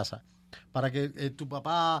sola en casa, para que tu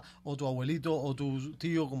papá o tu abuelito o tu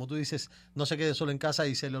tío, como tú dices, no se quede solo en casa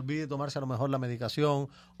y se le olvide tomarse a lo mejor la medicación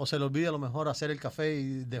o se le olvide a lo mejor hacer el café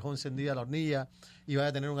y dejó encendida la hornilla y vaya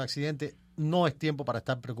a tener un accidente. No es tiempo para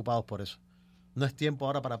estar preocupados por eso. No es tiempo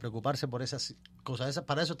ahora para preocuparse por esas cosas.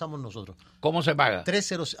 Para eso estamos nosotros. ¿Cómo se paga?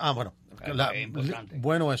 305. Bueno, importante.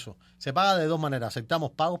 Bueno, eso. Se paga de dos maneras.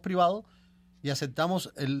 Aceptamos pagos privados y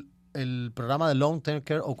aceptamos el programa de Long Term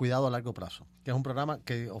Care o Cuidado a Largo Plazo, que es un programa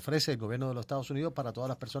que ofrece el gobierno de los Estados Unidos para todas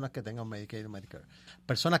las personas que tengan Medicaid y Medicare.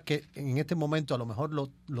 Personas que en este momento a lo mejor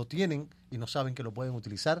lo tienen y no saben que lo pueden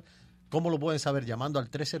utilizar. ¿Cómo lo pueden saber? Llamando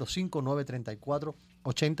al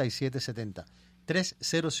 305-934-8770.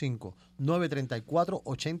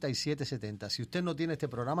 305-934-8770. Si usted no tiene este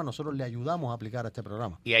programa, nosotros le ayudamos a aplicar a este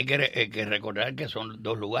programa. Y hay que recordar que son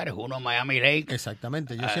dos lugares, uno en Miami Lake.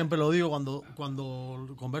 Exactamente, yo siempre lo digo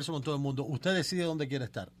cuando converso con todo el mundo, usted decide dónde quiere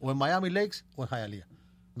estar, o en Miami Lakes o en Hialeah.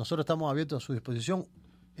 Nosotros estamos abiertos a su disposición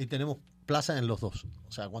y tenemos plaza en los dos.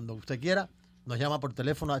 O sea, cuando usted quiera, nos llama por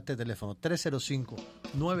teléfono a este teléfono,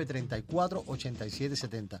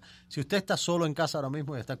 305-934-8770. Si usted está solo en casa ahora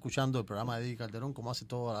mismo y está escuchando el programa de Eddy Calderón, como hace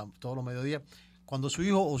todos los mediodías, cuando su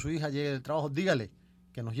hijo o su hija llegue del trabajo, dígale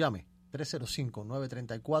que nos llame,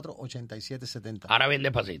 305-934-8770. Ahora bien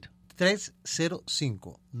despacito.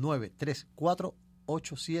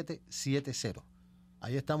 305-934-8770.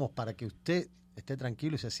 Ahí estamos para que usted esté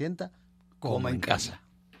tranquilo y se sienta como en casa.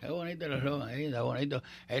 Qué bonito el eslogan ahí, está bonito.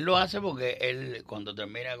 Él lo hace porque él, cuando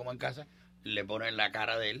termina como en casa, le ponen la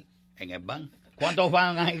cara de él en el van. ¿Cuántos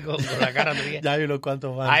van hay con la cara tuya? Ya vi los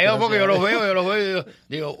cuantos van. Ahí porque yo los veo y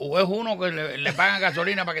digo, o es uno que le pagan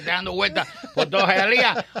gasolina para que esté dando vueltas por toda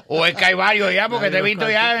Hialeah, o es que hay varios ya, porque te he visto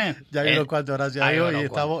ya. Ya vi los cuantos, gracias a Dios, y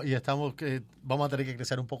estamos vamos a tener que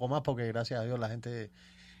crecer un poco más porque gracias a Dios la gente...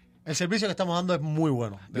 El servicio que estamos dando es muy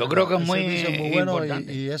bueno. Yo creo que es muy bueno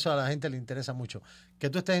importante. y eso a la gente le interesa mucho.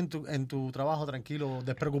 Que tú estés en tu trabajo tranquilo,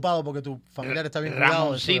 despreocupado porque tu familiar está bien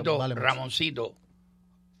cuidado. Ramoncito,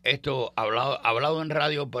 esto hablado en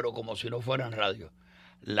radio, pero como si no fuera en radio.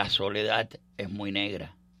 La soledad es muy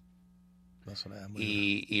negra. La soledad es muy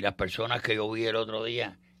negra. Y las personas que yo vi el otro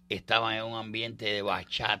día estaban en un ambiente de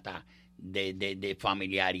bachata, de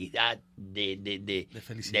familiaridad, de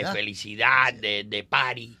felicidad, de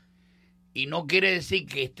party. Y no quiere decir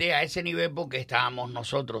que esté a ese nivel porque estábamos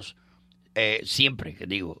nosotros, siempre que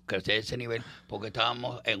digo que esté a ese nivel porque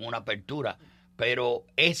estábamos en una apertura. Pero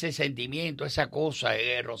ese sentimiento, esa cosa,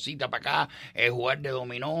 Rosita para acá, jugar de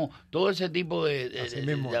dominó, todo ese tipo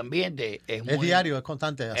de ambiente es muy... diario, es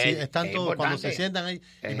constante. Así están todos, cuando se sientan ahí,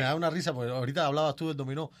 y me da una risa, porque ahorita hablabas tú del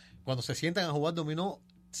dominó, cuando se sientan a jugar dominó,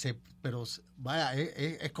 pero vaya,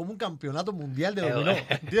 es como un campeonato mundial de dominó.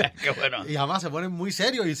 Qué bueno. Y además se ponen muy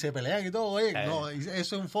serios y se pelean y todo. No, eso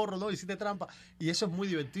es un forro, ¿no? Hiciste trampa. Y eso es muy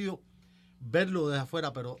divertido verlo desde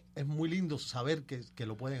afuera, pero es muy lindo saber que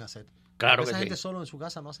lo pueden hacer. Claro esa que gente sí. solo en su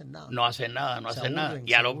casa no hacen nada. No hacen nada.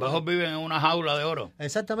 Y a lo mejor viven en una jaula de oro.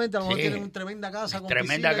 Exactamente, a lo mejor tienen una tremenda casa con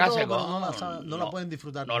tremenda piscina casa, y todo, pero no la pueden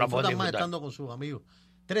disfrutar. No la pueden disfrutan más disfrutar. estando con sus amigos.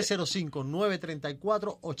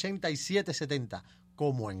 305-934-8770.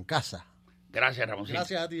 Como en casa. Gracias, Ramoncito.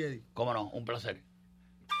 Gracias a ti, Eddy. Cómo no, un placer.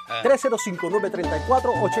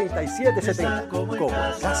 305-934-8770. Como en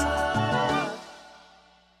casa.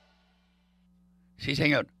 Sí,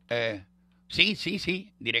 señor.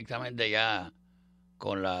 Sí. Directamente ya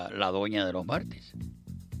con la doña de los martes.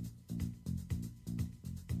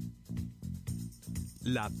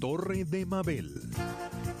 La Torre de Mabel.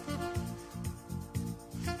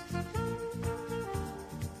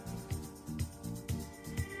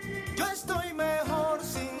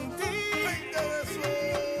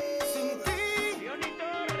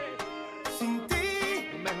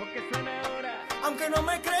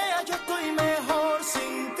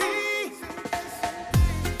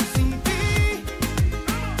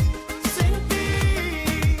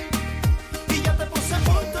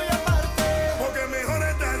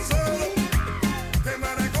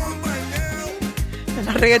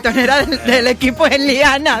 reggaetonera del equipo es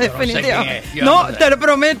Liana, definitivamente. No, te lo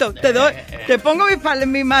prometo, te pongo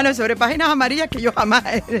mi mano sobre páginas amarillas que yo jamás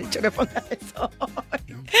he dicho que ponga eso.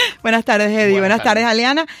 Buenas tardes, Eddy. Buenas tardes,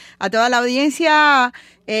 Aliana. A toda la audiencia,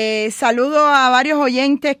 saludo a varios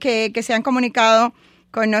oyentes que se han comunicado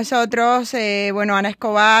con nosotros. Ana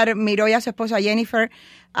Escobar, miró y a su esposa Jennifer,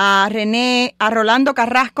 a René, a Rolando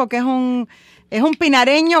Carrasco, que es un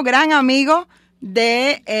pinareño, gran amigo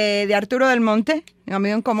de Arturo del Monte, un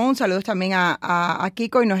amigo en común. Saludos también a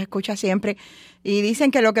Kiko, y nos escucha siempre. Y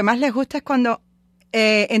dicen que lo que más les gusta es cuando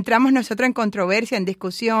entramos nosotros en controversia, en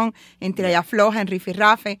discusión, en tira y afloja, en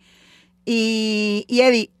rifirrafe. Y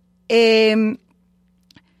Eddy,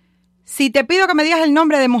 si te pido que me digas el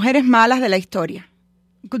nombre de mujeres malas de la historia,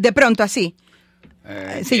 de pronto así.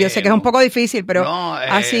 Sí, yo sé que es un poco difícil, pero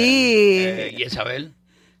así... Isabel.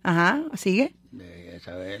 Ajá, ¿sigue?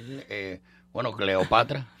 Isabel,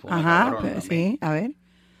 Cleopatra. Ajá, sí, a ver.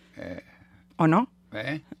 ¿O no?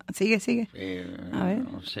 Sigue. A ver.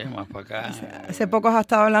 No sé, más para acá. Hace poco has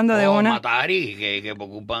estado hablando de una... Matari, que por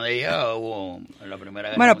culpa de ella hubo en la Primera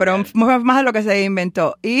Guerra Bueno, pero más de lo que se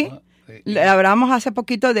inventó. Y hablamos hace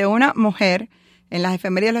poquito de una mujer, en las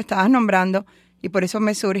efemérides lo estabas nombrando, y por eso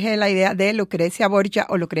me surge la idea de Lucrecia Borgia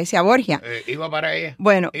o Lucrecia Borgia. Iba para ella.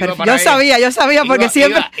 Bueno, pero yo sabía porque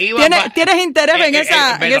siempre tienes interés en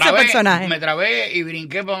ese personaje. Me trabé y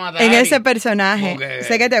brinqué para matar. En ese personaje.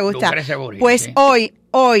 Sé que te gusta. Borgia, pues sí.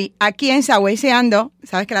 Hoy, aquí en Sawesiando,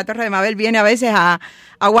 sabes que la Torre de Mabel viene a veces a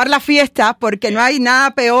aguar la fiesta, porque no hay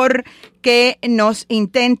nada peor que nos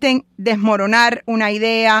intenten desmoronar una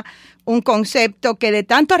idea, un concepto que de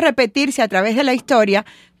tanto repetirse a través de la historia,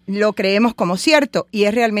 lo creemos como cierto, y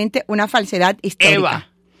es realmente una falsedad histórica.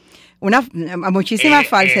 Muchísimas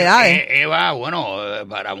falsedades. Eva,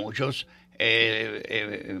 para muchos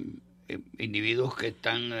individuos que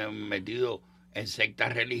están metidos en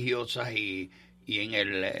sectas religiosas y en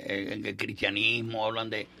el cristianismo, hablan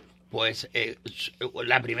de,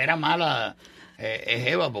 la primera mala es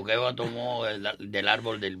Eva, porque Eva tomó del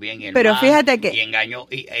árbol del bien y el mal, fíjate que... y engañó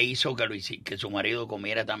e hizo que su marido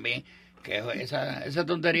comiera también. Que esa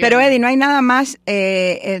tontería. Pero Eddy, no hay nada más,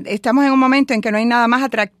 estamos en un momento en que no hay nada más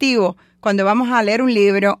atractivo cuando vamos a leer un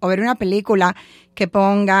libro o ver una película que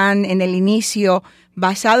pongan en el inicio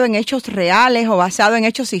basado en hechos reales o basado en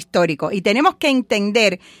hechos históricos. Y tenemos que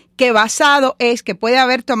entender que basado es que puede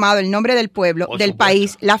haber tomado el nombre del pueblo, del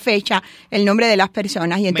país, la fecha, el nombre de las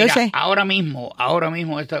personas. Y entonces... Mira, ahora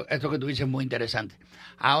mismo, esto que tú dices es muy interesante.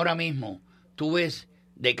 Ahora mismo, tú ves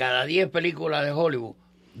de cada 10 películas de Hollywood,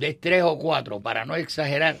 de 3 o 4, para no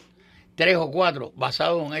exagerar, 3 o 4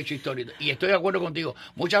 basados en un hecho histórico. Y estoy de acuerdo contigo.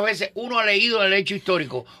 Muchas veces uno ha leído el hecho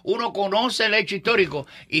histórico, uno conoce el hecho histórico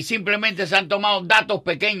y simplemente se han tomado datos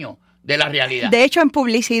pequeños de la realidad. De hecho, en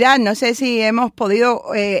publicidad, no sé si hemos podido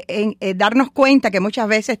darnos cuenta que muchas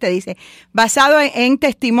veces te dice, basado en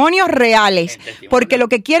testimonios reales, porque lo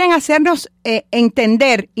que quieren hacernos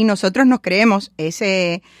entender, y nosotros nos creemos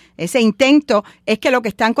ese intento, es que lo que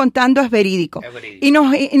están contando es verídico. Y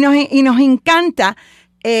nos encanta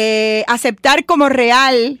aceptar como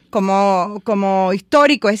real, como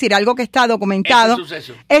histórico, es decir, algo que está documentado,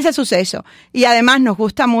 ese suceso. Y además nos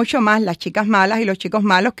gusta mucho más las chicas malas y los chicos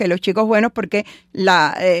malos que los chicos buenos, porque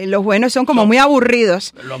los buenos son muy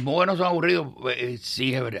aburridos. Los buenos son aburridos,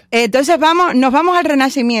 sí, es verdad. Entonces nos vamos al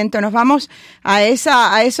Renacimiento, nos vamos a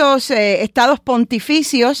esos estados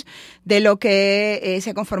pontificios de lo que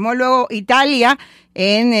se conformó luego Italia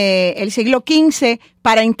en el siglo XV,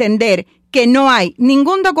 para entender que no hay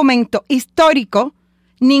ningún documento histórico,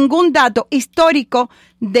 ningún dato histórico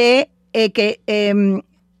de que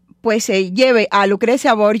se lleve a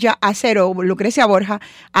Lucrecia Borgia a ser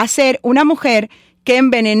una mujer que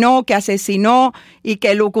envenenó, que asesinó y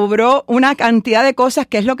que lucubró una cantidad de cosas,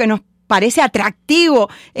 que es lo que nos parece atractivo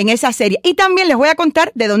en esa serie. Y también les voy a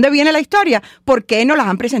contar de dónde viene la historia, por qué nos las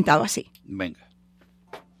han presentado así. Venga.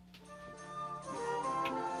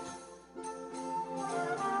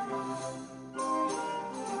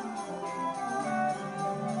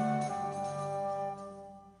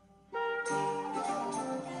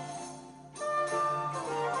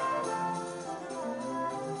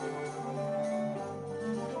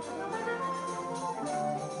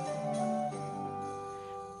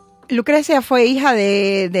 Lucrecia fue hija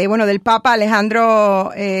del Papa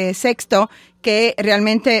Alejandro VI, que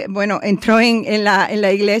realmente, entró en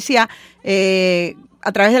la iglesia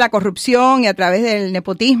a través de la corrupción y a través del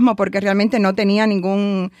nepotismo, porque realmente no tenía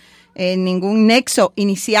ningún nexo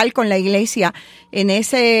inicial con la iglesia. En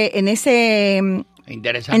ese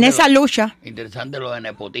Interesante en esa lucha. Interesante lo de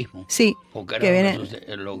nepotismo. Sí, porque que era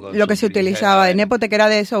viene lo que se utilizaba de nepote, que era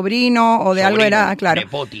de sobrino o de algo, era, claro.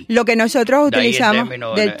 Nepoti. Lo que nosotros utilizamos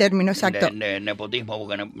del término, exacto. De nepotismo,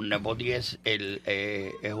 porque nepoti es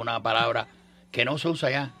una palabra que no se usa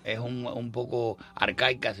ya, es un poco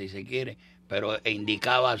arcaica si se quiere, pero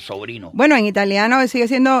indicaba sobrino. Bueno, en italiano sigue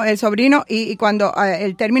siendo el sobrino y cuando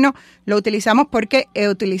el término lo utilizamos porque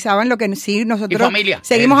utilizaban lo que sí nosotros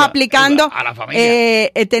seguimos aplicando, a la familia.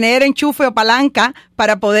 Tener enchufe o palanca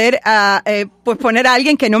para poder pues poner a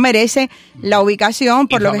alguien que no merece la ubicación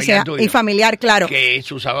por lo que sea, tuyo, y familiar, claro. Que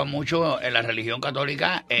se usaba mucho en la religión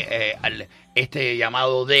católica,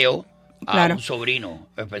 llamado deo, claro, a un sobrino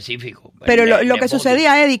específico. Pero lo que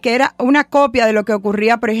sucedía, Eddy, que era una copia de lo que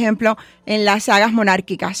ocurría, por ejemplo, en las sagas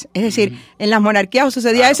monárquicas. Es decir, en las monarquías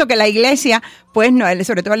sucedía eso, que la iglesia, pues, no,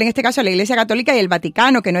 sobre todo en este caso la iglesia católica y el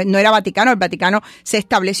Vaticano, que no era Vaticano, el Vaticano se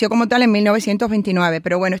estableció como tal en 1929.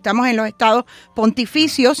 Pero bueno, estamos en los estados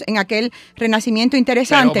pontificios, en aquel renacimiento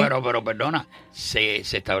interesante. Pero perdona, se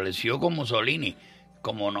estableció con Mussolini.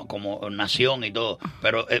 Como nación y todo,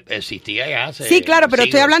 pero existía ya hace sí, claro, pero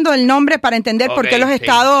siglos. Estoy hablando del nombre para entender por qué los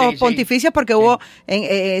estados pontificios, porque hubo,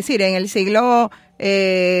 en el siglo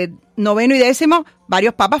noveno y décimo,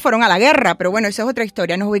 varios papas fueron a la guerra, pero bueno, esa es otra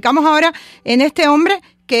historia. Nos ubicamos ahora en este hombre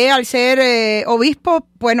que al ser obispo,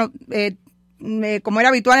 bueno, como era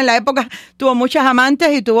habitual en la época, tuvo muchas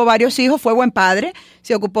amantes y tuvo varios hijos, fue buen padre,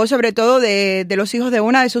 se ocupó sobre todo de los hijos de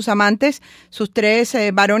una de sus amantes, sus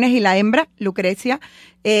 3 varones y la hembra, Lucrecia,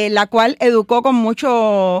 la cual educó con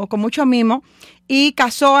mucho mimo y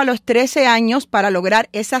casó a los 13 años para lograr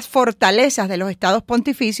esas fortalezas de los estados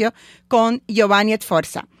pontificios con Giovanni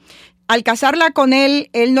Sforza. Al casarla con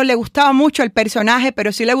él no le gustaba mucho el personaje,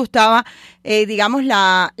 pero sí le gustaba, digamos,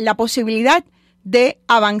 la posibilidad de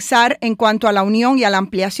avanzar en cuanto a la unión y a la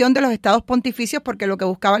ampliación de los estados pontificios, porque lo que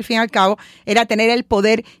buscaba al fin y al cabo era tener el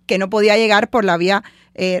poder que no podía llegar por la vía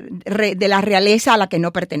de la realeza a la que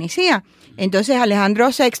no pertenecía. Entonces Alejandro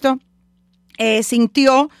VI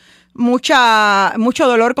sintió mucho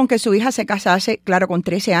dolor con que su hija se casase, claro, con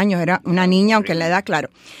 13 años, era una niña, aunque en la edad, claro.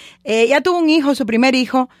 Ella tuvo un hijo, su primer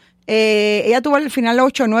hijo, ella tuvo al final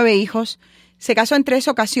 8 o 9 hijos, se casó en 3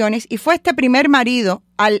 ocasiones y fue este primer marido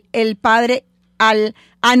el padre al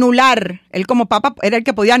anular, él como papa era el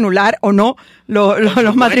que podía anular o no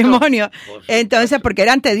los matrimonios, entonces porque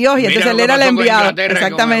era ante Dios y entonces él era el enviado,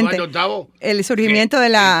 exactamente, el surgimiento de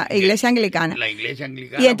la iglesia anglicana.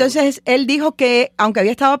 Y entonces él dijo que aunque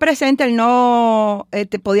había estado presente, él no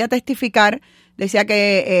podía testificar, decía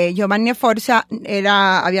que Giovanni Sforza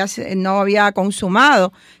no había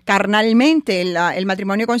consumado carnalmente el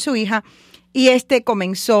matrimonio con su hija y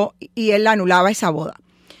comenzó y él anulaba esa boda.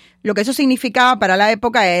 Lo que eso significaba para la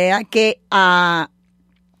época era que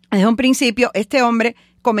desde un principio este hombre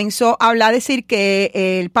comenzó a decir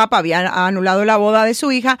que el Papa había anulado la boda de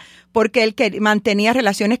su hija porque él mantenía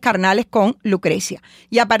relaciones carnales con Lucrecia.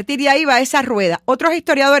 Y a partir de ahí va esa rueda. Otros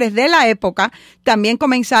historiadores de la época también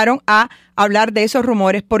comenzaron a hablar de esos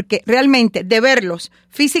rumores porque realmente de verlos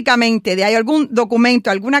físicamente, de hay algún documento,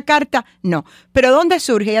 alguna carta, no. Pero ¿dónde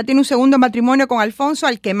surge? Ella tiene un segundo matrimonio con Alfonso,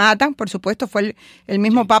 al que matan, por supuesto fue el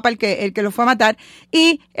mismo Papa el que lo fue a matar,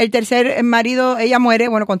 y el tercer marido, ella muere,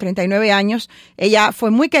 bueno, con 39 años, ella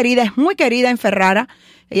fue muy querida, es muy querida en Ferrara.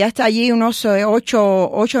 Ella está allí unos 8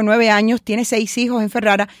 o 9 años, tiene 6 hijos en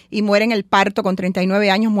Ferrara y muere en el parto, con 39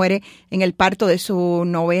 años muere en el parto de su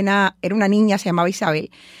novena, era una niña, se llamaba Isabel.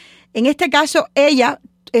 En este caso, ella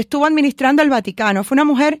estuvo administrando el Vaticano, fue una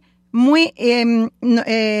mujer muy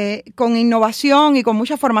con innovación y con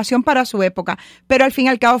mucha formación para su época, pero al fin y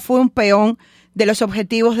al cabo fue un peón de los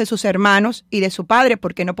objetivos de sus hermanos y de su padre,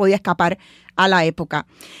 porque no podía escapar a la época.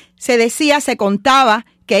 Se contaba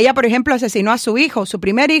que ella, por ejemplo, asesinó a su hijo. Su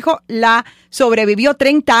primer hijo la sobrevivió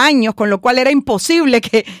 30 años, con lo cual era imposible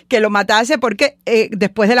que lo matase, porque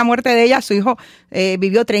después de la muerte de ella, su hijo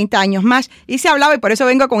vivió 30 años más. Y se hablaba, y por eso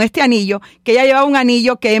vengo con este anillo, que ella llevaba un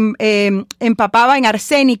anillo que empapaba en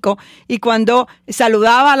arsénico, y cuando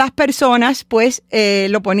saludaba a las personas, pues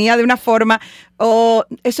lo ponía de una forma,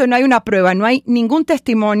 eso no hay una prueba, no hay ningún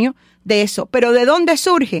testimonio de eso. Pero ¿de dónde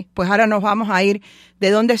surge? Pues ahora nos vamos a ir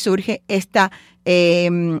de dónde surge esta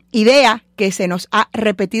idea que se nos ha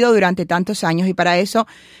repetido durante tantos años, y para eso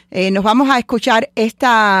nos vamos a escuchar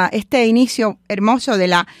este inicio hermoso de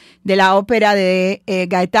la ópera de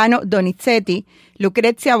Gaetano Donizetti,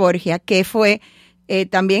 Lucrezia Borgia, que fue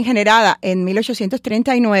también generada en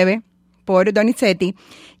 1839 por Donizetti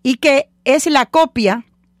y que es la copia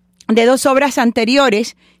de 2 obras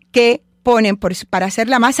anteriores que ponen para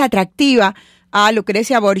hacerla más atractiva a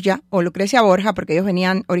Lucrecia Borgia, o Lucrecia Borja, porque ellos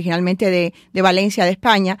venían originalmente de Valencia, de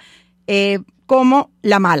España, como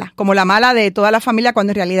la mala de toda la familia,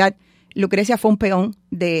 cuando en realidad Lucrecia fue un peón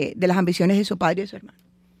de las ambiciones de su padre y de su hermano.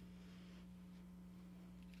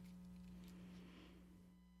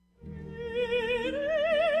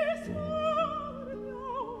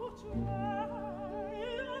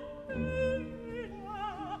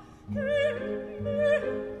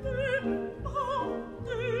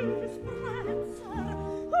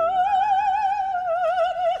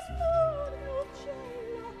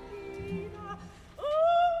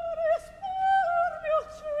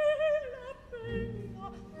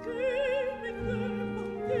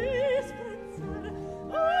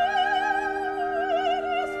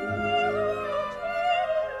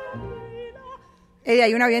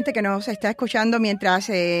 Hay un oyente que nos está escuchando mientras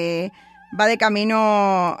va de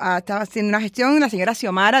camino estaba haciendo una gestión. La señora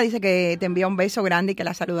Xiomara dice que te envía un beso grande y que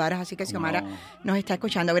la saludaras. Así que Xiomara nos está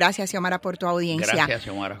escuchando. Gracias, Xiomara, por tu audiencia. Gracias,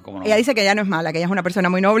 Xiomara. ¿Cómo no? Ella dice que ella no es mala, que ella es una persona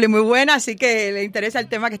muy noble y muy buena, así que le interesa el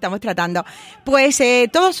tema que estamos tratando. Pues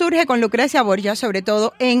todo surge con Lucrecia Borgia, sobre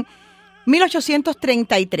todo en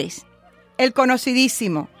 1833. El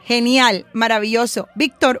conocidísimo, genial, maravilloso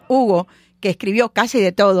Víctor Hugo, que escribió casi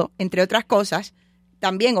de todo, entre otras cosas,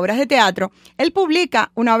 también obras de teatro, él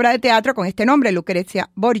publica una obra de teatro con este nombre, Lucrecia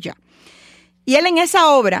Borgia. Y él en esa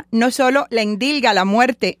obra no solo le endilga la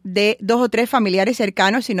muerte de 2 o 3 familiares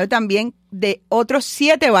cercanos, sino también de otros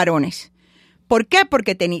 7 varones. ¿Por qué?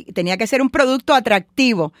 Porque tenía que ser un producto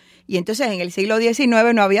atractivo. Y entonces en el siglo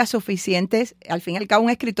XIX no había suficientes, al fin y al cabo un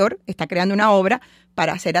escritor está creando una obra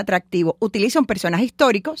para ser atractivo. Utiliza un personaje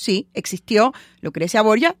histórico, sí, existió. Lucrecia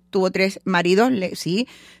Borgia tuvo 3 maridos, sí.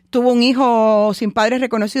 Tuvo un hijo sin padre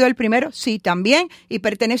reconocido, el primero, sí, también, y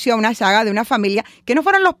perteneció a una saga de una familia que no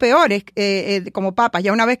fueron los peores como papas.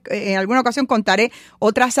 Ya una vez, en alguna ocasión contaré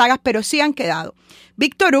otras sagas, pero sí han quedado.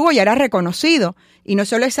 Víctor Hugo ya era reconocido, y no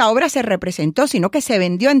solo esa obra se representó, sino que se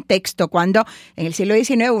vendió en texto, cuando en el siglo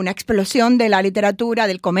XIX hubo una explosión de la literatura,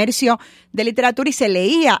 del comercio de literatura, y se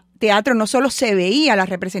leía teatro, no solo se veía la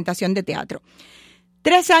representación de teatro.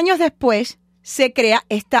 3 años después se crea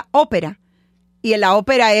esta ópera. Y en la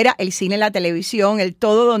ópera era el cine, la televisión, el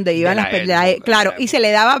todo donde iban las películas. Claro, y se le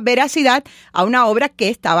daba veracidad a una obra que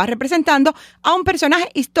estaba representando a un personaje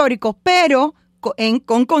histórico, pero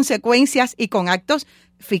con consecuencias y con actos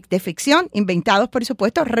de ficción, inventados, por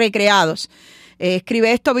supuesto, recreados.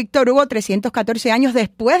 Escribe esto Víctor Hugo 314 años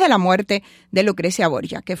después de la muerte de Lucrecia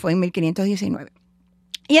Borgia, que fue en 1519.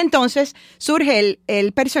 Y entonces surge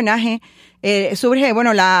el personaje,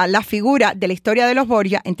 la figura de la historia de los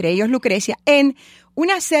Borgia, entre ellos Lucrecia, en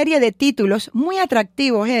una serie de títulos muy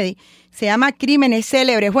atractivos, Eddy. Se llama Crímenes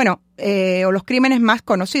Célebres, o los crímenes más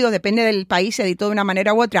conocidos, depende del país, se editó de una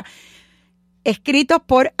manera u otra, escritos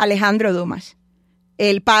por Alejandro Dumas.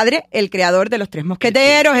 El padre, el creador de los 3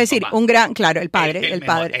 mosqueteros, es decir, un gran, claro, el padre,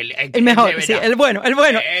 el mejor, sí, el bueno,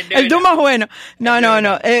 el Dumas bueno. No.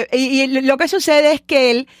 Y lo que sucede es que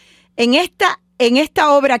él, en esta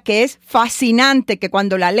obra que es fascinante, que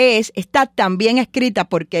cuando la lees está tan bien escrita,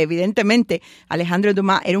 porque evidentemente Alejandro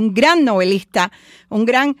Dumas era un gran novelista, un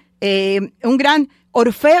gran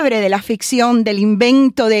orfebre de la ficción, del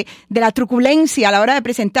invento, de la truculencia a la hora de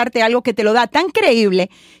presentarte algo que te lo da tan creíble,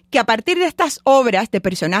 que a partir de estas obras de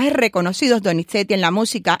personajes reconocidos, Donizetti en la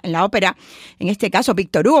música, en la ópera, en este caso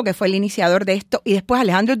Víctor Hugo, que fue el iniciador de esto, y después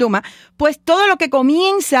Alejandro Dumas, pues todo lo que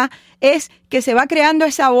comienza es que se va creando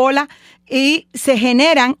esa bola y se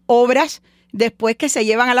generan obras después que se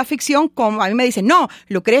llevan a la ficción, como a mí me dicen, no,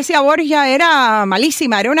 Lucrecia Borgia era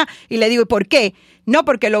malísima, y le digo, ¿y por qué? No,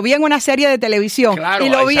 porque lo vi en una serie de televisión. Claro, y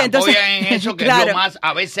lo vi, se entonces, en eso que claro. Es lo más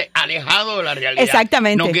a veces alejado de la realidad.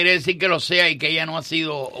 Exactamente. No quiere decir que lo sea y que ella no ha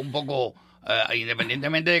sido un poco,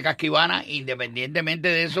 independientemente de casquivana, independientemente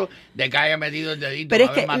de eso, de que haya metido el dedito pero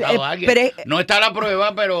haber matado a alguien. No está la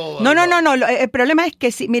prueba, pero... No, el problema es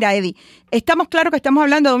que sí, mira, Eddy, estamos claros que estamos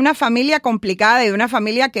hablando de una familia complicada y de una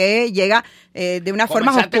familia que llega de una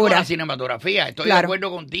forma oscura. Con la cinematografía, estoy de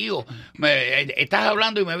acuerdo contigo. Estás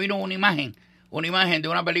hablando y me vino una imagen de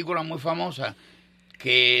una película muy famosa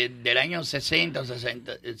que del año 60,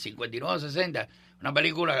 59, 60, una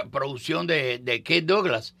película, producción de Kirk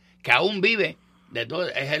Douglas, que aún vive,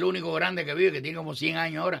 es el único grande que vive, que tiene como 100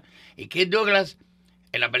 años ahora. Y Kirk Douglas,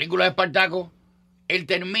 en la película de Espartaco, él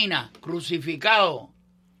termina crucificado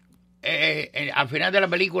al final de la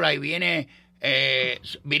película, y viene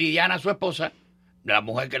Viridiana, su esposa, la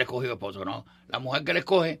mujer que le escogió esposo, no, la mujer que le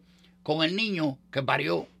escoge, con el niño que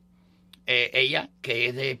parió ella, que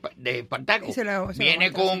es de Espartaco.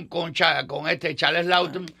 Viene con Charles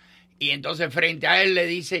Lawton, y entonces frente a él le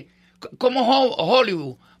dice, ¿cómo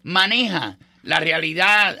Hollywood maneja la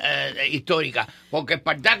realidad histórica, porque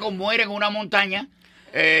Espartaco muere en una montaña,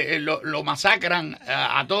 lo masacran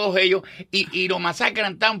a todos ellos y lo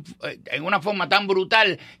masacran en una forma tan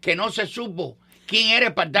brutal que no se supo quién era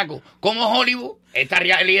Espartaco. Como Hollywood, esta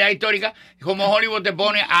realidad histórica, como Hollywood te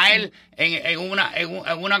pone a él en una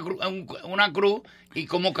cruz y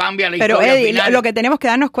cómo cambia la historia. Pero Eddy, final. lo que tenemos que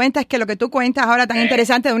darnos cuenta es que lo que tú cuentas ahora tan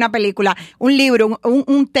interesante de una película, un libro,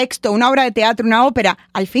 un texto, una obra de teatro, una ópera,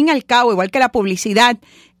 al fin y al cabo, igual que la publicidad,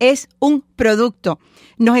 es un producto.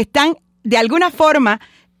 Nos están, de alguna forma,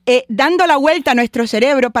 dando la vuelta a nuestro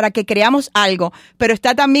cerebro para que creamos algo, pero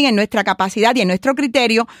está también en nuestra capacidad y en nuestro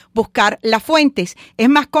criterio buscar las fuentes. Es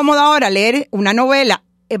más cómodo ahora leer una novela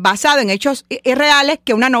basada en hechos reales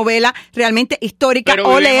que una novela realmente histórica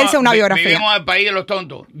o leerse una biografía. Vivimos en el país de los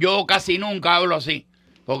tontos. Yo casi nunca hablo así,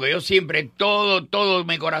 porque yo siempre, todo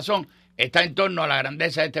mi corazón está en torno a la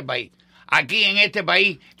grandeza de este país. Aquí en este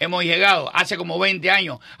país hemos llegado, hace como 20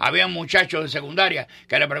 años, había muchachos de secundaria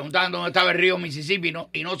que le preguntaban dónde estaba el río Mississippi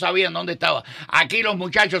y no sabían dónde estaba. Aquí los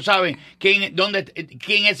muchachos saben quién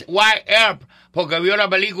es Wyatt Earp, porque vio la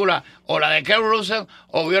película o la de Kurt Russell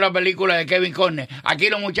o vio la película de Kevin Costner. Aquí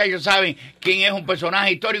los muchachos saben quién es un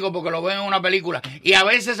personaje histórico porque lo ven en una película. Y a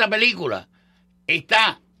veces esa película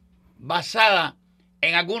está basada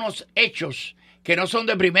en algunos hechos que no son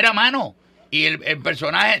de primera mano. Y el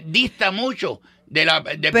personaje dista mucho del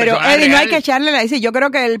Pero personaje Eddy, real. no hay que echarle la decir. Yo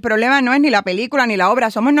creo que el problema no es ni la película ni la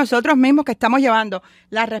obra, somos nosotros mismos que estamos llevando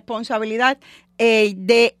la responsabilidad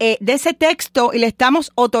de ese texto y le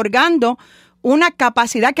estamos otorgando una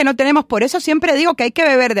capacidad que no tenemos. Por eso siempre digo que hay que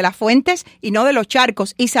beber de las fuentes y no de los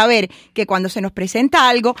charcos y saber que cuando se nos presenta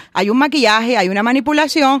algo hay un maquillaje, hay una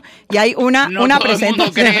manipulación y hay una presentación. No todo el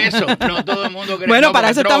mundo cree eso. No todo el mundo cree. Bueno, no,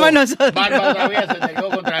 para eso estamos nosotros. Bárbara todavía se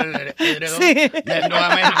tiró contra el edredón. Sí.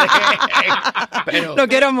 Nuevamente. Pero, lo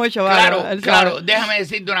quiero mucho, Bárbara. Claro. Déjame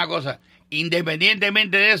decirte una cosa.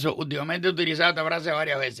 Independientemente de eso, últimamente he utilizado esta frase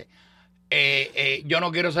varias veces. Yo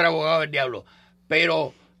no quiero ser abogado del diablo,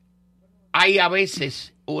 pero hay a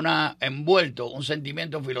veces envuelto un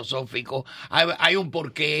sentimiento filosófico, hay un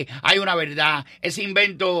porqué, hay una verdad. Ese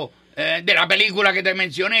invento de la película que te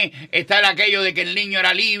mencioné, está el aquello de que el niño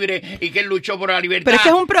era libre y que él luchó por la libertad. Pero es que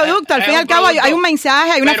es un producto, al fin y al cabo hay un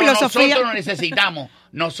mensaje, hay una filosofía.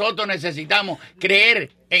 Nosotros necesitamos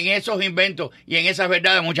creer en esos inventos y en esas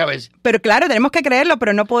verdades muchas veces. Pero claro, tenemos que creerlo,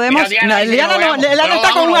 pero no podemos. Diana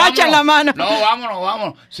está con un hacha en la mano. No,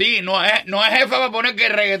 vámonos. Sí, no es jefe para poner que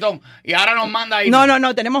el reggaetón. Y ahora nos manda ahí.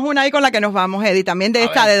 No, tenemos una ahí con la que nos vamos, Eddy, también de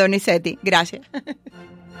esta de Donizetti. Gracias.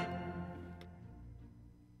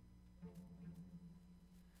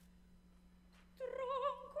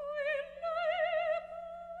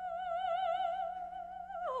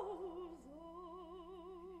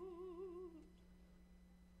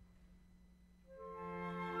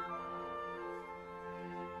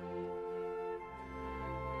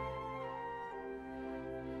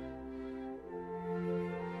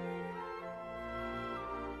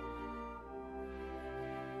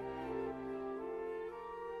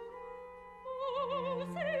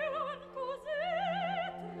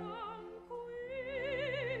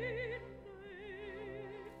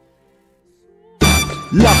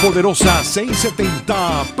 La poderosa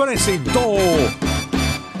 670 presentó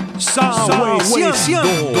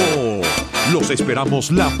Sawesiando. Los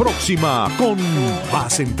esperamos la próxima con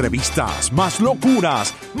más entrevistas, más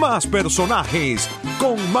locuras, más personajes,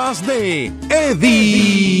 con más de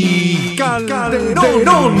Eddy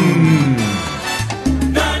Calderón.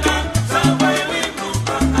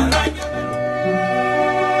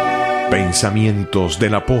 Pensamientos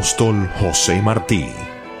del apóstol José Martí.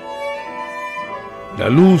 La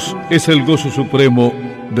luz es el gozo supremo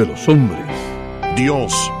de los hombres.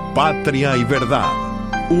 Dios, patria y verdad,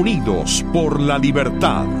 unidos por la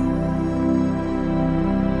libertad.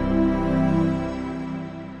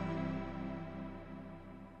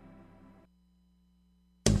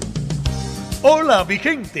 Hola mi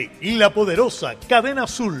gente, La Poderosa, Cadena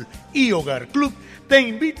Azul y Hogar Club te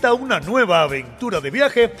invita a una nueva aventura de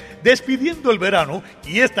viaje despidiendo el verano,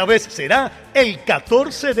 y esta vez será el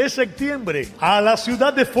 14 de septiembre a la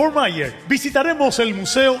ciudad de Fort Myers. Visitaremos el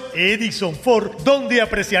Museo Edison Ford, donde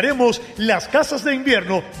apreciaremos las casas de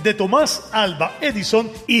invierno de Thomas Alva Edison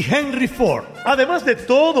y Henry Ford. Además de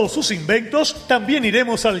todos sus inventos, también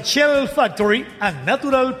iremos al Shell Factory and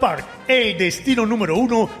Natural Park, el destino número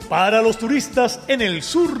 1 para los turistas en el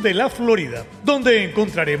sur de la Florida, donde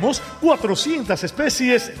encontraremos 400 especies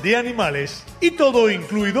de animales, y todo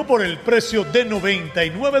incluido por el precio de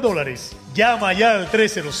 $99. Llama ya al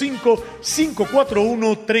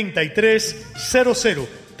 305-541-3300,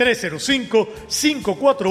 305-541